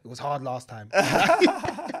it was hard last time.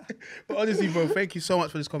 But honestly, bro, thank you so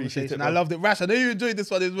much for this conversation. I loved it. Rash, I know you enjoyed this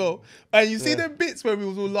one as well. And you see them bits where we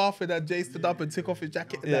was all laughing and Jay stood up and took off his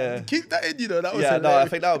jacket. And that. Keep that in, you know. That was hilarious. No, I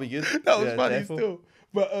think that would be good. That was funny still.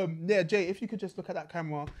 But Jay, if you could just look at that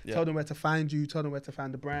camera, tell them where to find you, tell them where to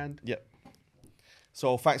find the brand. Yep.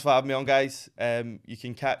 So thanks for having me on, guys. You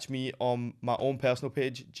can catch me on my own personal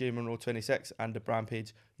page, Jay Munro 26, and the brand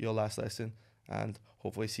page, Your Last Lesson, and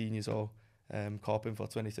hopefully seeing you all copping for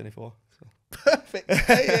 2024. So. Perfect.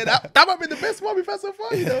 That might be the best one we've had so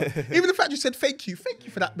far, you know. Even the fact you said thank you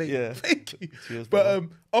for that, mate. Yeah. Thank you. Cheers, but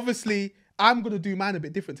obviously, I'm gonna do mine a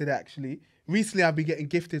bit different today. Actually, recently I've been getting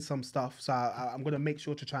gifted some stuff, so I'm gonna make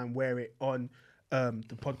sure to try and wear it on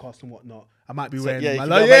the podcast and whatnot. I might be wearing my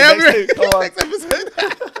next episode.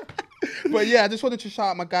 But I just wanted to shout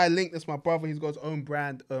out my guy Link. That's my brother. He's got his own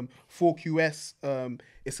brand, 4QS.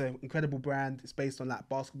 It's an incredible brand. It's based on like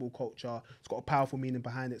basketball culture. It's got a powerful meaning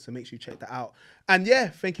behind it, so make sure you check that out. And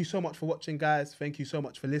thank you so much for watching, guys. Thank you so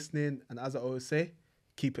much for listening. And as I always say,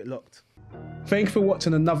 keep it locked. Thank you for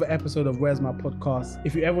watching another episode of Where's My Podcast.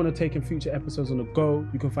 If you ever want to take in future episodes on the go,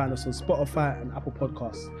 you can find us on Spotify and Apple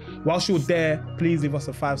Podcasts. Whilst you're there, please leave us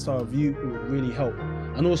a 5-star review. It would really help.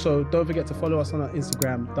 And also, don't forget to follow us on our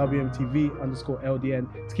Instagram,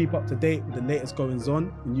 WMTV_LDN, to keep up to date with the latest goings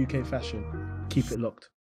on in UK fashion. Keep it locked.